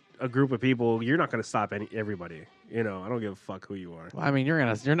 it's just a group of people. You're not going to stop everybody. You know, I don't give a fuck who you are. I mean, you're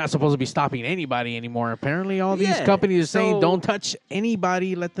not supposed to be stopping anybody anymore. Apparently, all these Yeah, companies are saying, so- don't touch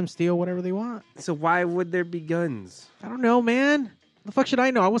anybody. Let them steal whatever they want. So why would there be guns? I don't know, man. The fuck should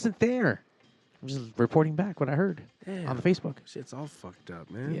I know? I wasn't there. I'm just reporting back what I heard on the Facebook. Shit's all fucked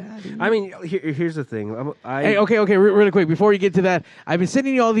up, man. Yeah, dude. I mean, here's the thing. Hey, okay, really quick. Before you get to that, I've been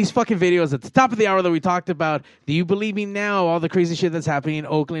sending you all these fucking videos at the top of the hour that we talked about. Do you believe me now? All the crazy shit that's happening in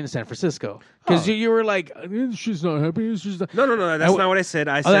Oakland and San Francisco. Because you were like, she's not happy. She's not. No, that's not what I said.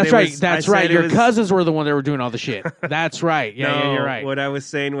 I said that's it right. was- That's I right. said it Your was- cousins were the one that were doing all the shit. That's right. Yeah, No, you're right. What I was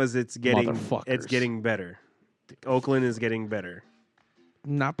saying was it's getting Motherfuckers. better. Oakland is getting better.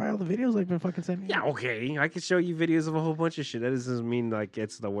 Not by all the videos I've been fucking sending. Yeah, okay. I could show you videos of a whole bunch of shit. That doesn't mean like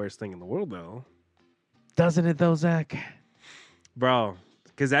it's the worst thing in the world, though. doesn't it though, Zach? bro.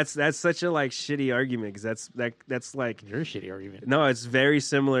 Because that's such a like shitty argument. Because that's like Your shitty argument. no, it's very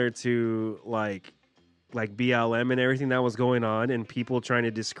similar to like BLM and everything that was going on, and people trying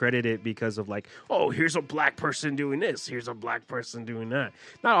to discredit it because of like, oh, here's a black person doing this, here's a black person doing that.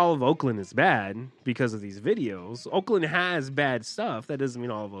 Not all of Oakland is bad because of these videos. Oakland has bad stuff. That doesn't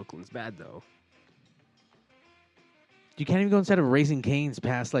mean all of Oakland's bad though. You can't even go inside of Raising Cane's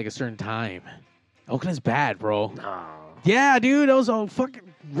past like a certain time. Oakland's bad, bro. No. Yeah, dude, those all fucking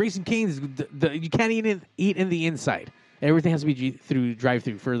Raising Cane's. You can't eat in the inside. Everything has to be through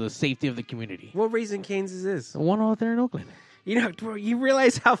drive-through for the safety of the community. What Raising Cane's is this? The one out there in Oakland. You know, bro, you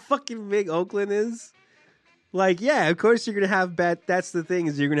realize how fucking big Oakland is? Like, yeah, of course you're gonna have bad. That's the thing,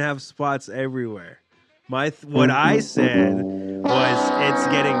 is you're gonna have spots everywhere. What I said was it's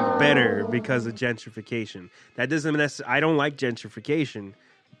getting better because of gentrification. That doesn't necessarily. I don't like gentrification,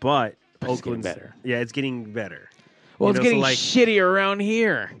 but It's Oakland's getting better. Yeah, it's getting better. Well, You it's know, so, getting like, shitty around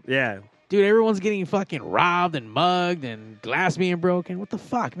here. Yeah, Dude, everyone's getting fucking robbed and mugged and glass being broken. What the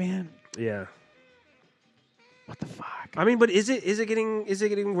fuck, man? yeah. What the fuck? I mean, but is it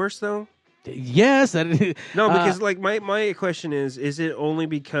getting worse though? Yes. No, because like my question is it only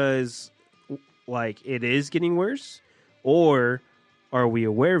because like it is getting worse, or are we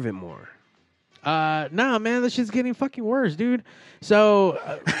aware of it more? Nah, man, this shit's getting fucking worse, dude. So,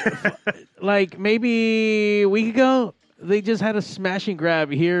 like maybe a week ago, they just had a smash and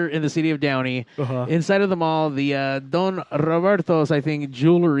grab here in the city of Downey. Inside of the mall, the Don Roberto's, I think,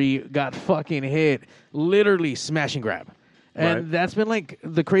 jewelry got fucking hit. Literally smash and grab. And Right. that's been like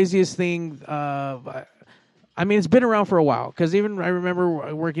the craziest thing. I mean, it's been around for a while. Because even I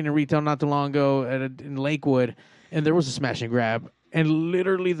remember working in retail not too long ago in Lakewood, and there was a smash and grab. And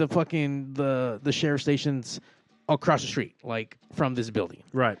literally the fucking the sheriff station's across the street, like from this building.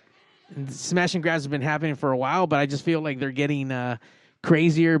 Right. And smash and grabs have been happening for a while, but I just feel like they're getting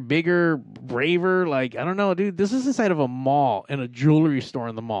crazier, bigger, braver. Like, I don't know, dude. This is inside of a mall and a jewelry store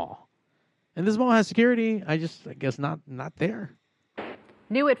in the mall. And this mall has security. I guess not there.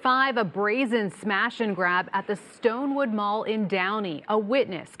 New at 5, a brazen smash and grab at the Stonewood Mall in Downey. A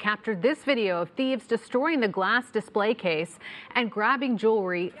witness captured this video of thieves destroying the glass display case and grabbing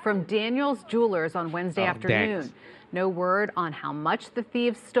jewelry from Daniel's Jewelers on Wednesday afternoon. Daniels. No word on how much the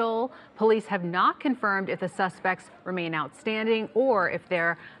thieves stole. Police have not confirmed if the suspects remain outstanding or if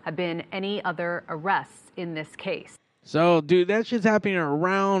there have been any other arrests in this case. So, dude, that shit's happening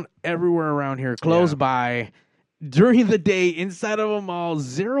everywhere around here, close by, during the day, inside of a mall.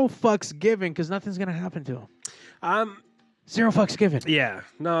 Zero fucks given, because nothing's going to happen to them. Zero fucks given. Yeah.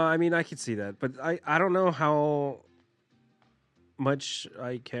 No, I mean, I could see that, but I don't know how much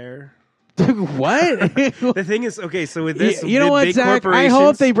I care. What? The thing is, okay, so with this, you know what, big Zach? I corporations,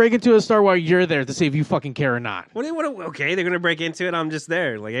 hope they break into a store while you're there to see if you fucking care or not. Okay, they're gonna break into it. I'm just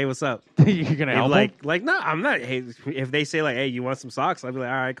there, like, hey, what's up? You're gonna help them? Like, no, I'm not. Hey, if they say like, hey, you want some socks? I'll be like,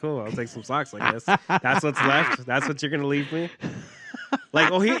 all right, cool. I'll take some socks. I guess that's what's left. That's what you're gonna leave me.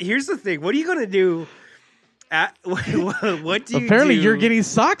 Like, oh, here's the thing. What are you gonna do? What do you? Apparently, do? you're getting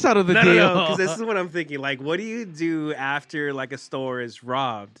socks out of the No, deal. no, because this is what I'm thinking. Like, what do you do after like a store is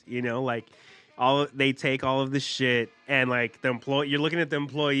robbed? You know, like they take all of the shit and like you're looking at the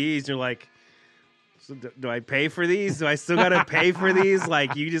employees. You're like, so do I pay for these? Do I still gotta pay for these?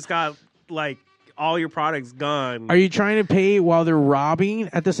 Like, you just got like all your products gone. Are you trying to pay while they're robbing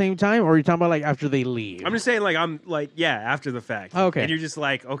at the same time, or are you talking about like after they leave? I'm just saying, like, I'm like, yeah, after the fact. Okay. And you're just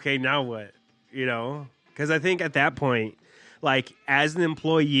like, okay, now what? You know? Because I think at that point, like, as an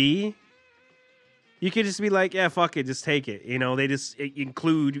employee, you could just be like, yeah, fuck it, just take it. You know, they just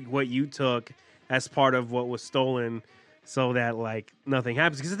include what you took as part of what was stolen so that, like, nothing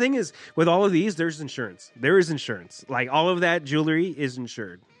happens. Because the thing is, with all of these, there's insurance. There is insurance. Like, all of that jewelry is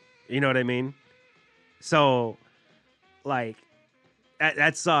insured. You know what I mean? So, like,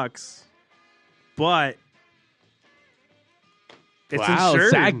 that sucks. But it's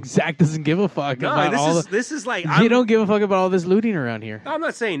insured. Zach doesn't give a fuck about all this is like, you don't give a fuck about all this looting around here. I'm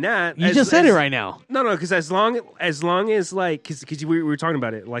not saying that. You just said it right now. No, because as long as like, because we were talking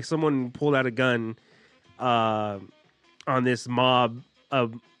about it, like someone pulled out a gun on this mob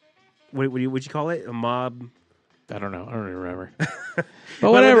of, what'd you call it? A mob? I don't know. I don't even remember.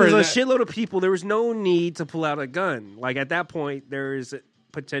 But whatever. There's a shitload of people. There was no need to pull out a gun. Like, at that point, there is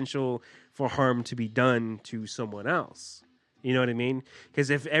potential for harm to be done to someone else. You know what I mean?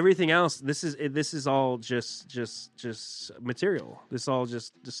 Because if everything else, this is all just material. This is all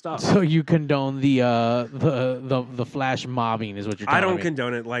just stuff. So you condone the flash mobbing is what you're talking I don't about.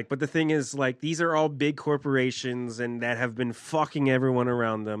 condone it. But the thing is, these are all big corporations and that have been fucking everyone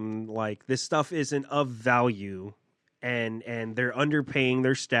around them. This stuff isn't of value, and they're underpaying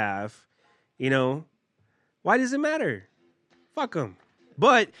their staff. You know, why does it matter? Fuck them.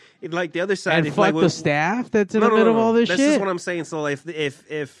 But the other side, And fuck the staff that's in the middle of all this shit. This is what I'm saying. So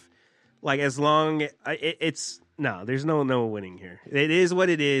if as long there's no winning here. It is what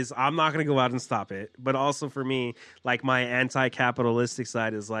it is. I'm not gonna go out and stop it. But also for me, my anti-capitalistic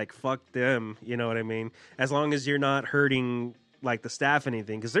side is fuck them. You know what I mean? As long as you're not hurting the staff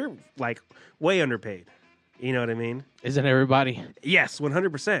anything, because they're way underpaid. You know what I mean? Isn't everybody? Yes,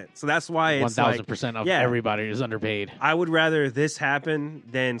 100%. So that's why it's 1,000% of everybody is underpaid. I would rather this happen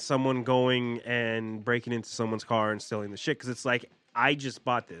than someone going and breaking into someone's car and stealing the shit. Because it's I just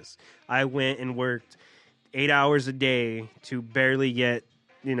bought this. I went and worked 8 hours a day to barely get,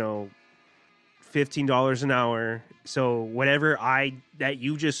 $15 an hour. So whatever that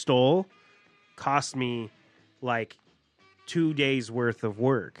you just stole cost me 2 days worth of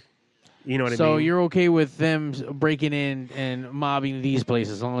work. You know what I mean? So you're okay with them breaking in and mobbing these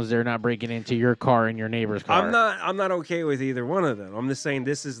places as long as they're not breaking into your car and your neighbor's car? I'm not okay with either one of them. I'm just saying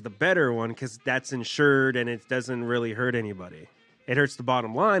this is the better one because that's insured and it doesn't really hurt anybody. It hurts the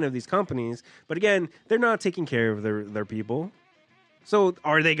bottom line of these companies, but again, they're not taking care of their people. So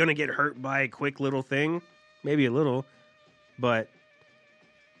are they going to get hurt by a quick little thing? Maybe a little, but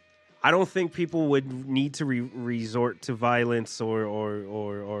I don't think people would need to resort to violence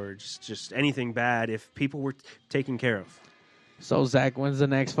or just anything bad if people were taken care of. So, Zach, when's the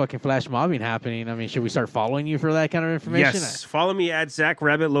next fucking flash mobbing happening? I mean, should we start following you for that kind of information? Yes. Follow me at Zach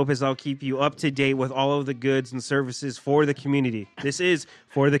Rabbit Lopez. I'll keep you up to date with all of the goods and services for the community. This is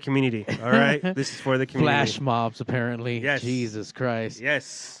for the community, all right? This is for the community. Flash mobs, apparently. Yes. Jesus Christ.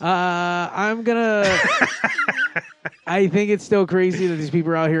 Yes. I'm gonna... I think it's still crazy that these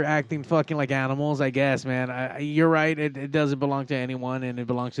people are out here acting fucking like animals, I guess, man. You're right. It doesn't belong to anyone, and it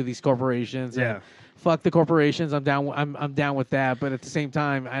belongs to these corporations. Yeah. And fuck the corporations. I'm down. I'm down with that. But at the same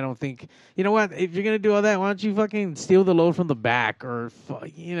time, I don't think. You know what? If you're gonna do all that, why don't you fucking steal the load from the back, or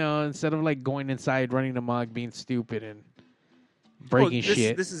instead of going inside, running amok, being stupid and breaking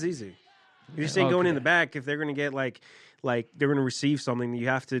shit. This is easy. You're saying going in the back. If they're gonna get they're gonna receive something, you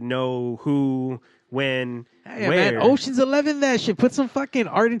have to know who, when, Hey, where. man, Ocean's 11 that shit. Put some fucking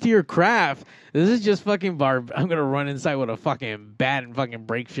art into your craft. This is just fucking I'm gonna run inside with a fucking bat and fucking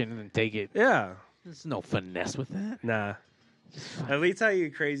break shit and then take it. Yeah. There's no finesse with that. Nah. Let me tell you a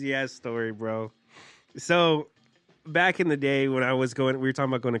crazy ass story, bro. So back in the day when I was we were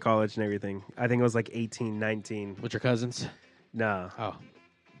talking about going to college and everything. I think I was 18, 19. With your cousins? Nah. Oh.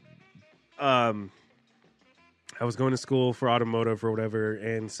 I was going to school for automotive or whatever,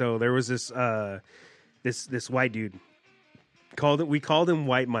 and so there was this this white dude. We called him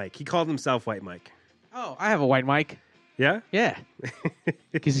White Mike. He called himself White Mike. Oh, I have a white Mike. Yeah? Yeah.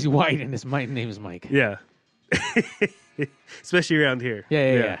 Because he's white and his name is Mike. Yeah. Especially around here.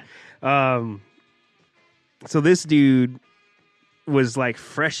 Yeah. So this dude was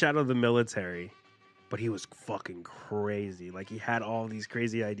fresh out of the military, but he was fucking crazy. He had all these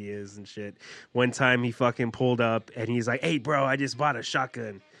crazy ideas and shit. One time he fucking pulled up and he's like, "Hey, bro, I just bought a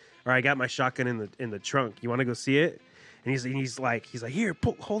shotgun, or I got my shotgun in the trunk. You want to go see it?" And he's like, "Here,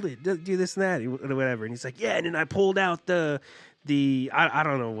 hold it, do this and that, whatever." And he's like, "Yeah." And then I pulled out the I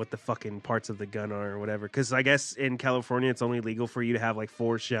don't know what the fucking parts of the gun are or whatever, because I guess in California it's only legal for you to have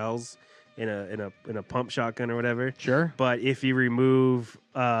 4 shells in a pump shotgun or whatever. Sure. But if you remove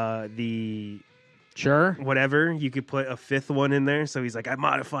the Sure. whatever, you could put a 5th one in there. So he's like, I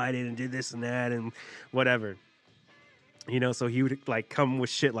modified it and did this and that and whatever. So he would come with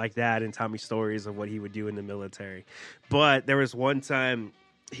shit like that and tell me stories of what he would do in the military. But there was one time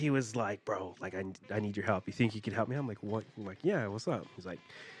he was like, "Bro, I need your help. You think you could help me?" I'm like, "What?" I'm like, "Yeah, what's up?" He's like,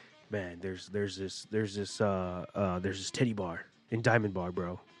 "Man, there's this titty bar in Diamond Bar,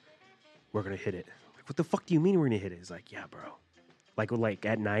 bro. We're gonna hit it." I'm like, "What the fuck do you mean we're gonna hit it?" He's like, "Yeah, bro. Like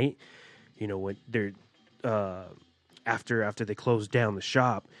at night, when they're after they close down the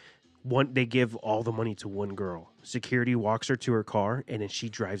shop, they give all the money to one girl. Security walks her to her car, and then she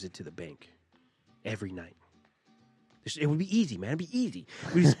drives it to the bank every night. It would be easy, man. It'd be easy.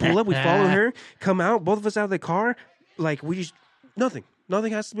 We just pull up, we follow her, come out, both of us out of the car. We just nothing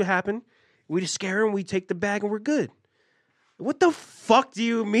has to happen. We just scare him. We take the bag, and we're good." What the fuck do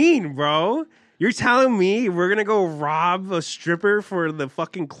you mean, bro? You're telling me we're gonna go rob a stripper for the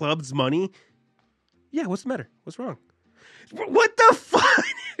fucking club's money? Yeah, what's the matter? What's wrong? What the fuck?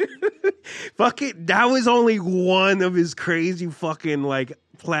 Fuck it. That was only one of his crazy fucking like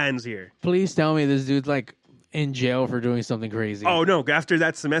plans here. Please tell me this dude's like in jail for doing something crazy. Oh no! After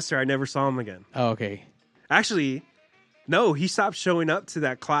that semester, I never saw him again. Oh, okay. Actually, no, he stopped showing up to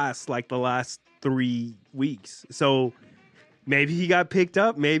that class like the last 3 weeks. So maybe he got picked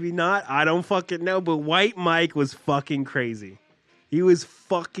up, maybe not. I don't fucking know. But White Mike was fucking crazy. He was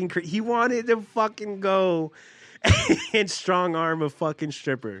fucking crazy. He wanted to fucking go and strong arm a fucking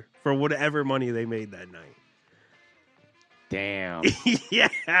stripper for whatever money they made that night. Damn.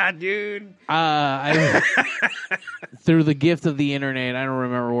 Yeah, dude. Through the gift of the internet, I don't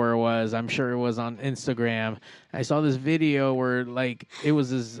remember where it was. I'm sure it was on Instagram. I saw this video where like it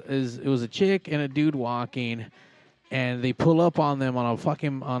was a chick and a dude walking, and they pull up on them on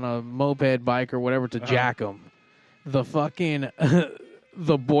a moped, bike, or whatever to jack them. The fucking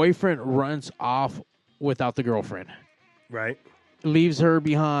the boyfriend runs off without the girlfriend. Right. Leaves her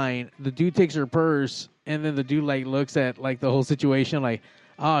behind. The dude takes her purse, and then the dude like looks at like the whole situation like,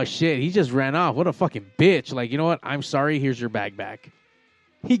 oh shit, he just ran off. What a fucking bitch. Like, you know what? I'm sorry. Here's your bag back.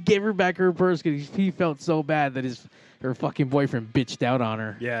 He gave her back her purse because he felt so bad that her fucking boyfriend bitched out on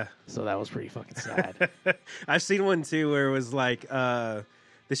her. Yeah. So that was pretty fucking sad. I've seen one too where it was like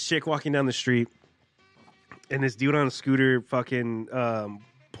this chick walking down the street, and this dude on a scooter fucking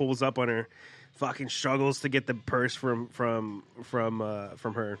pulls up on her. Fucking struggles to get the purse from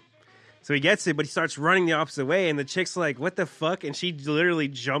her. So he gets it, but he starts running the opposite way, and the chick's like, what the fuck? And she literally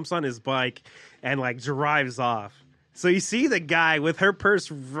jumps on his bike and like drives off. So you see the guy with her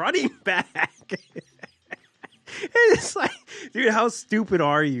purse running back. It's like, dude, how stupid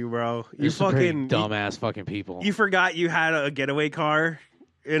are you, bro? You're fucking dumbass fucking people. You forgot you had a getaway car,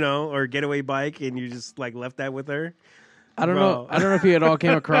 or a getaway bike, and you just like left that with her. I don't know. I don't know if you had all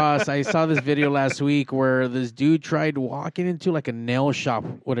came across. I saw this video last week where this dude tried walking into like a nail shop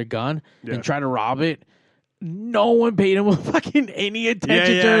with a gun and tried to rob it. No one paid him fucking any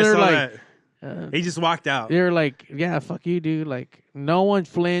attention to it. They're like, he just walked out. They're like, yeah, fuck you, dude. Like, no one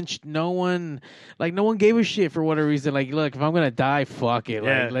flinched. No one gave a shit for whatever reason. Like, look, if I'm gonna die, fuck it.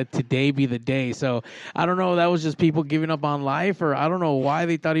 Like, let today be the day. So I don't know. That was just people giving up on life, or I don't know why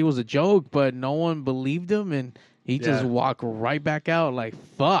they thought he was a joke, but no one believed him, and he just walked right back out. Like,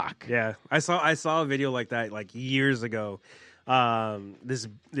 fuck. Yeah, I saw a video like that like years ago.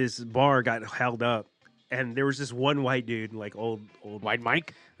 This bar got held up, and there was this one white dude, like old White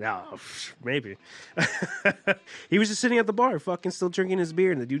Mike. Yeah, maybe. He was just sitting at the bar, fucking still drinking his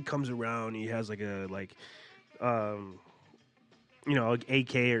beer, and the dude comes around. He has like an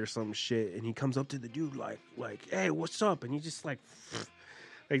AK or some shit, and he comes up to the dude like, hey, what's up? And he just like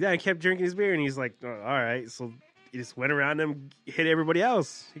that, and kept drinking his beer, and he's like, oh, all right. So he just went around him, hit everybody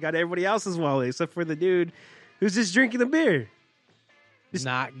else. He got everybody else's wallet except for the dude who's just drinking the beer. Just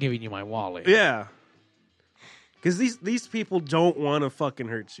not giving you my wallet. Yeah. Because these people don't want to fucking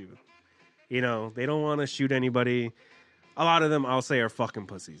hurt you. They don't want to shoot anybody. A lot of them, I'll say, are fucking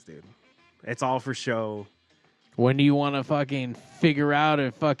pussies, dude. It's all for show. When do you want to fucking figure out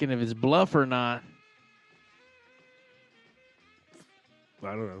if it's bluff or not?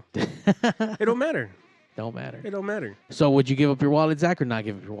 I don't know. It don't matter. Don't matter. It don't matter. So would you give up your wallet, Zach, or not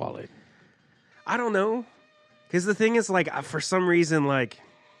give up your wallet? I don't know. Because the thing is, like, for some reason, like,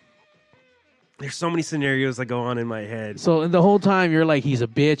 there's so many scenarios that go on in my head. So the whole time you're like, he's a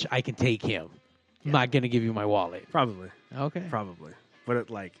bitch, I can take him. I'm not going to give you my wallet. Probably. Okay. Probably. But,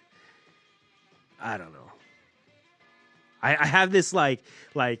 I don't know. I have this, like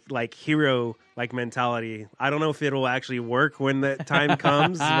hero, like, mentality. I don't know if it'll actually work when the time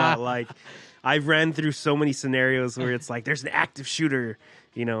comes, but, like, I've ran through so many scenarios where it's like, there's an active shooter,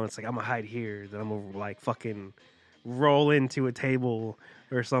 it's like, I'm gonna hide here, then I'm gonna, like, fucking roll into a table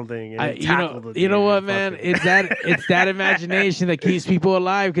or something. And you know what, man? It's that imagination that keeps people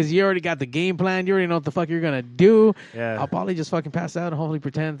alive, because you already got the game plan. You already know what the fuck you're gonna do. Yeah. I'll probably just fucking pass out and hopefully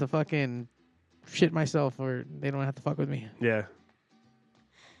pretend to fucking shit myself, or they don't have to fuck with me. Yeah.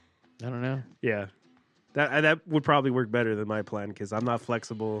 I don't know. Yeah. That would probably work better than my plan, because I'm not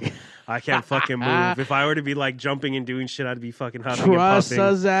flexible. I can't fucking move. If I were to be like jumping and doing shit, I'd be fucking huffing and Trust puffing.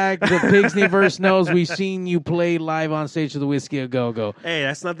 us, Zach. The Pigsneyverse knows we've seen you play live on stage with the Whiskey A Go-Go. Hey,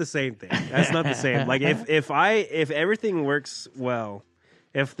 that's not the same thing. That's not the same. Like, if everything works well,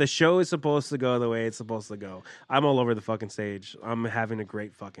 if the show is supposed to go the way it's supposed to go, I'm all over the fucking stage. I'm having a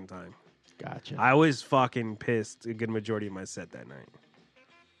great fucking time. Gotcha. I was fucking pissed a good majority of my set that night.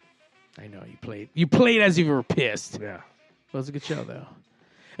 I know you played. You played as if you were pissed. Yeah. It was a good show, though.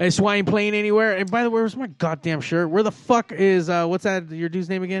 And so I ain't playing anywhere. And by the way, where's my goddamn shirt? Where the fuck is, what's that, your dude's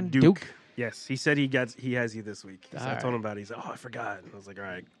name again? Duke. Yes, he said he has you this week. So I told him about it. He's like, oh, I forgot. And I was like, all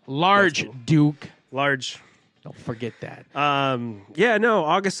right, Large cool. Duke. large. Don't forget that.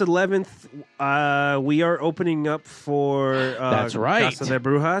 August 11th, we are opening up for That's right. Casa de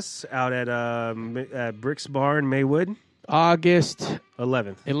Brujas out at Bricks Bar in Maywood. August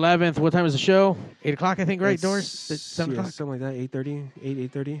 11th. What time is the show? 8 o'clock, I think, right, It's- Doors? 7 o'clock? something like that,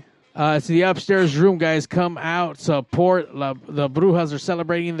 8:30. It's the upstairs room, guys. Come out, support. The Brujas are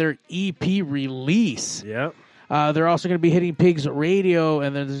celebrating their EP release. Yep. They're also going to be hitting Pigs Radio,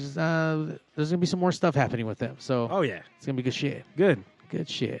 and there's going to be some more stuff happening with them. So Oh, yeah. it's going to be good shit. Good. Good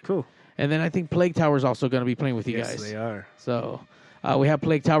shit. Cool. And then I think Plague Tower is also going to be playing with you Yes, guys. they are. So we have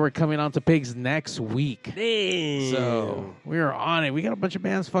Plague Tower coming on to Pigs next week. Damn. So we are on it. We got a bunch of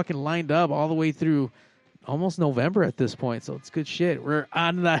bands fucking lined up all the way through almost November at this point. So it's good shit. We're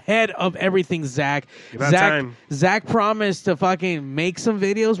on the head of everything, Zach. About time. Zach promised to fucking make some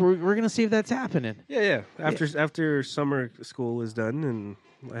videos. We're going to see if that's happening. Yeah. After summer school is done and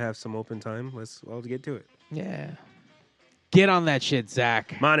I have some open time, I'll get to it. Yeah. Get on that shit,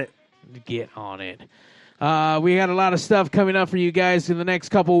 Zach. I'm on it. Get on it. We got a lot of stuff coming up for you guys in the next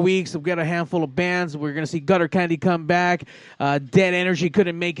couple of weeks. We've got a handful of bands. We're going to see Gutter Candy come back. Dead Energy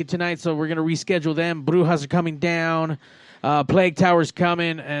couldn't make it tonight, so we're going to reschedule them. Brujas are coming down. Plague Tower's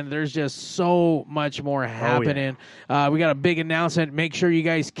coming, and there's just so much more happening. We got a big announcement. Make sure you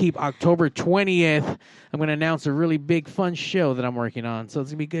guys keep October 20th. I'm going to announce a really big, fun show that I'm working on, so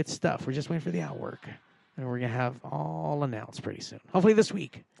it's going to be good stuff. We're just waiting for the outwork. And we're going to have all announced pretty soon. Hopefully this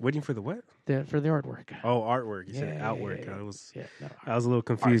week. Waiting for the what? For the artwork. Oh, artwork. You said Yeah, outwork. yeah, I no, was a little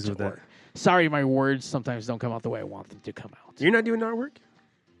confused with that. artwork. Sorry, my words sometimes don't come out the way I want them to come out. You're not doing artwork?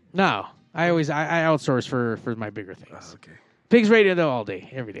 No, I outsource for my bigger things. Oh, okay. Pigs Radio though, all day,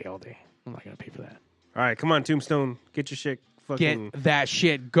 every day, all day. I'm not gonna pay for that. All right, come on, Tombstone. Get your shit fucking... Get that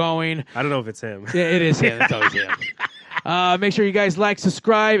shit going. I don't know if it's him. Yeah, it is him. It's always him. Make sure you guys like,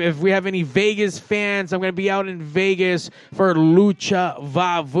 subscribe. If we have any Vegas fans, I'm going to be out in Vegas for Lucha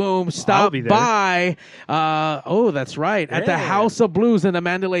Vavoom. Stop be there. by. That's right. At the Yeah. House of Blues in the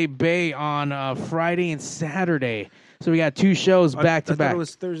Mandalay Bay on Friday and Saturday. So we got 2 shows back to I back. thought it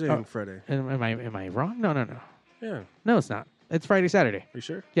was Thursday and Friday. Am I wrong? No. Yeah. No, it's not. It's Friday, Saturday. Are you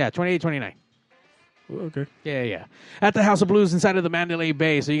sure? Yeah, 28, 29. Oh, okay. Yeah. At the House of Blues inside of the Mandalay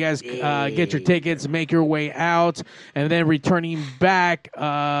Bay. So you guys get your tickets, make your way out, and then returning back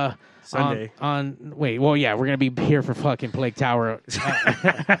Sunday. we're going to be here for fucking Plague Tower.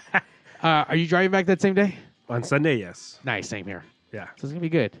 Are you driving back that same day? On Sunday, yes. Nice, same here. Yeah. So it's going to be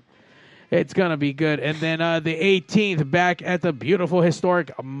good. It's going to be good. And then the 18th, back at the beautiful,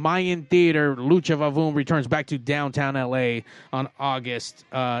 historic Mayan Theater, Lucha Vavoom returns back to downtown L.A. on August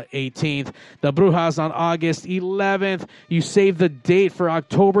 18th. The Brujas on August 11th. You save the date for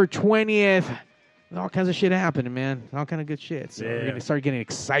October 20th. All kinds of shit happening, man. All kind of good shit. So we're Yeah. going to start getting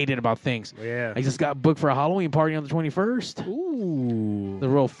excited about things. Yeah. I just got booked for a Halloween party on the 21st. Ooh. The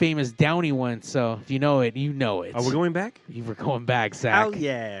real famous Downey one. So if you know it, you know it. Are we going back? We're going back, Zach. Oh,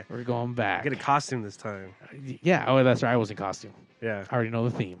 yeah. We're going back. Get a costume this time. Yeah. Oh, that's right. I was in costume. Yeah. I already know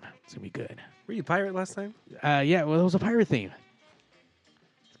the theme. It's going to be good. Were you pirate last time? Yeah, well, it was a pirate theme.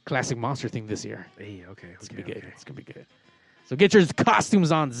 Classic monster theme this year. Hey, okay. It's going to be good. It's going to be good. So get your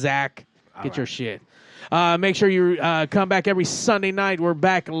costumes on, Zach. Get your shit. Make sure you come back every Sunday night. We're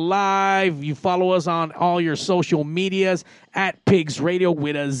back live. You follow us on all your social medias at Pigs Radio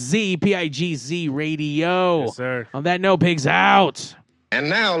with a Z, P-I-G-Z Radio. Yes, sir. On that note, Pigs out. And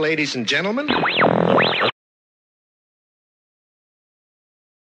now, ladies and gentlemen,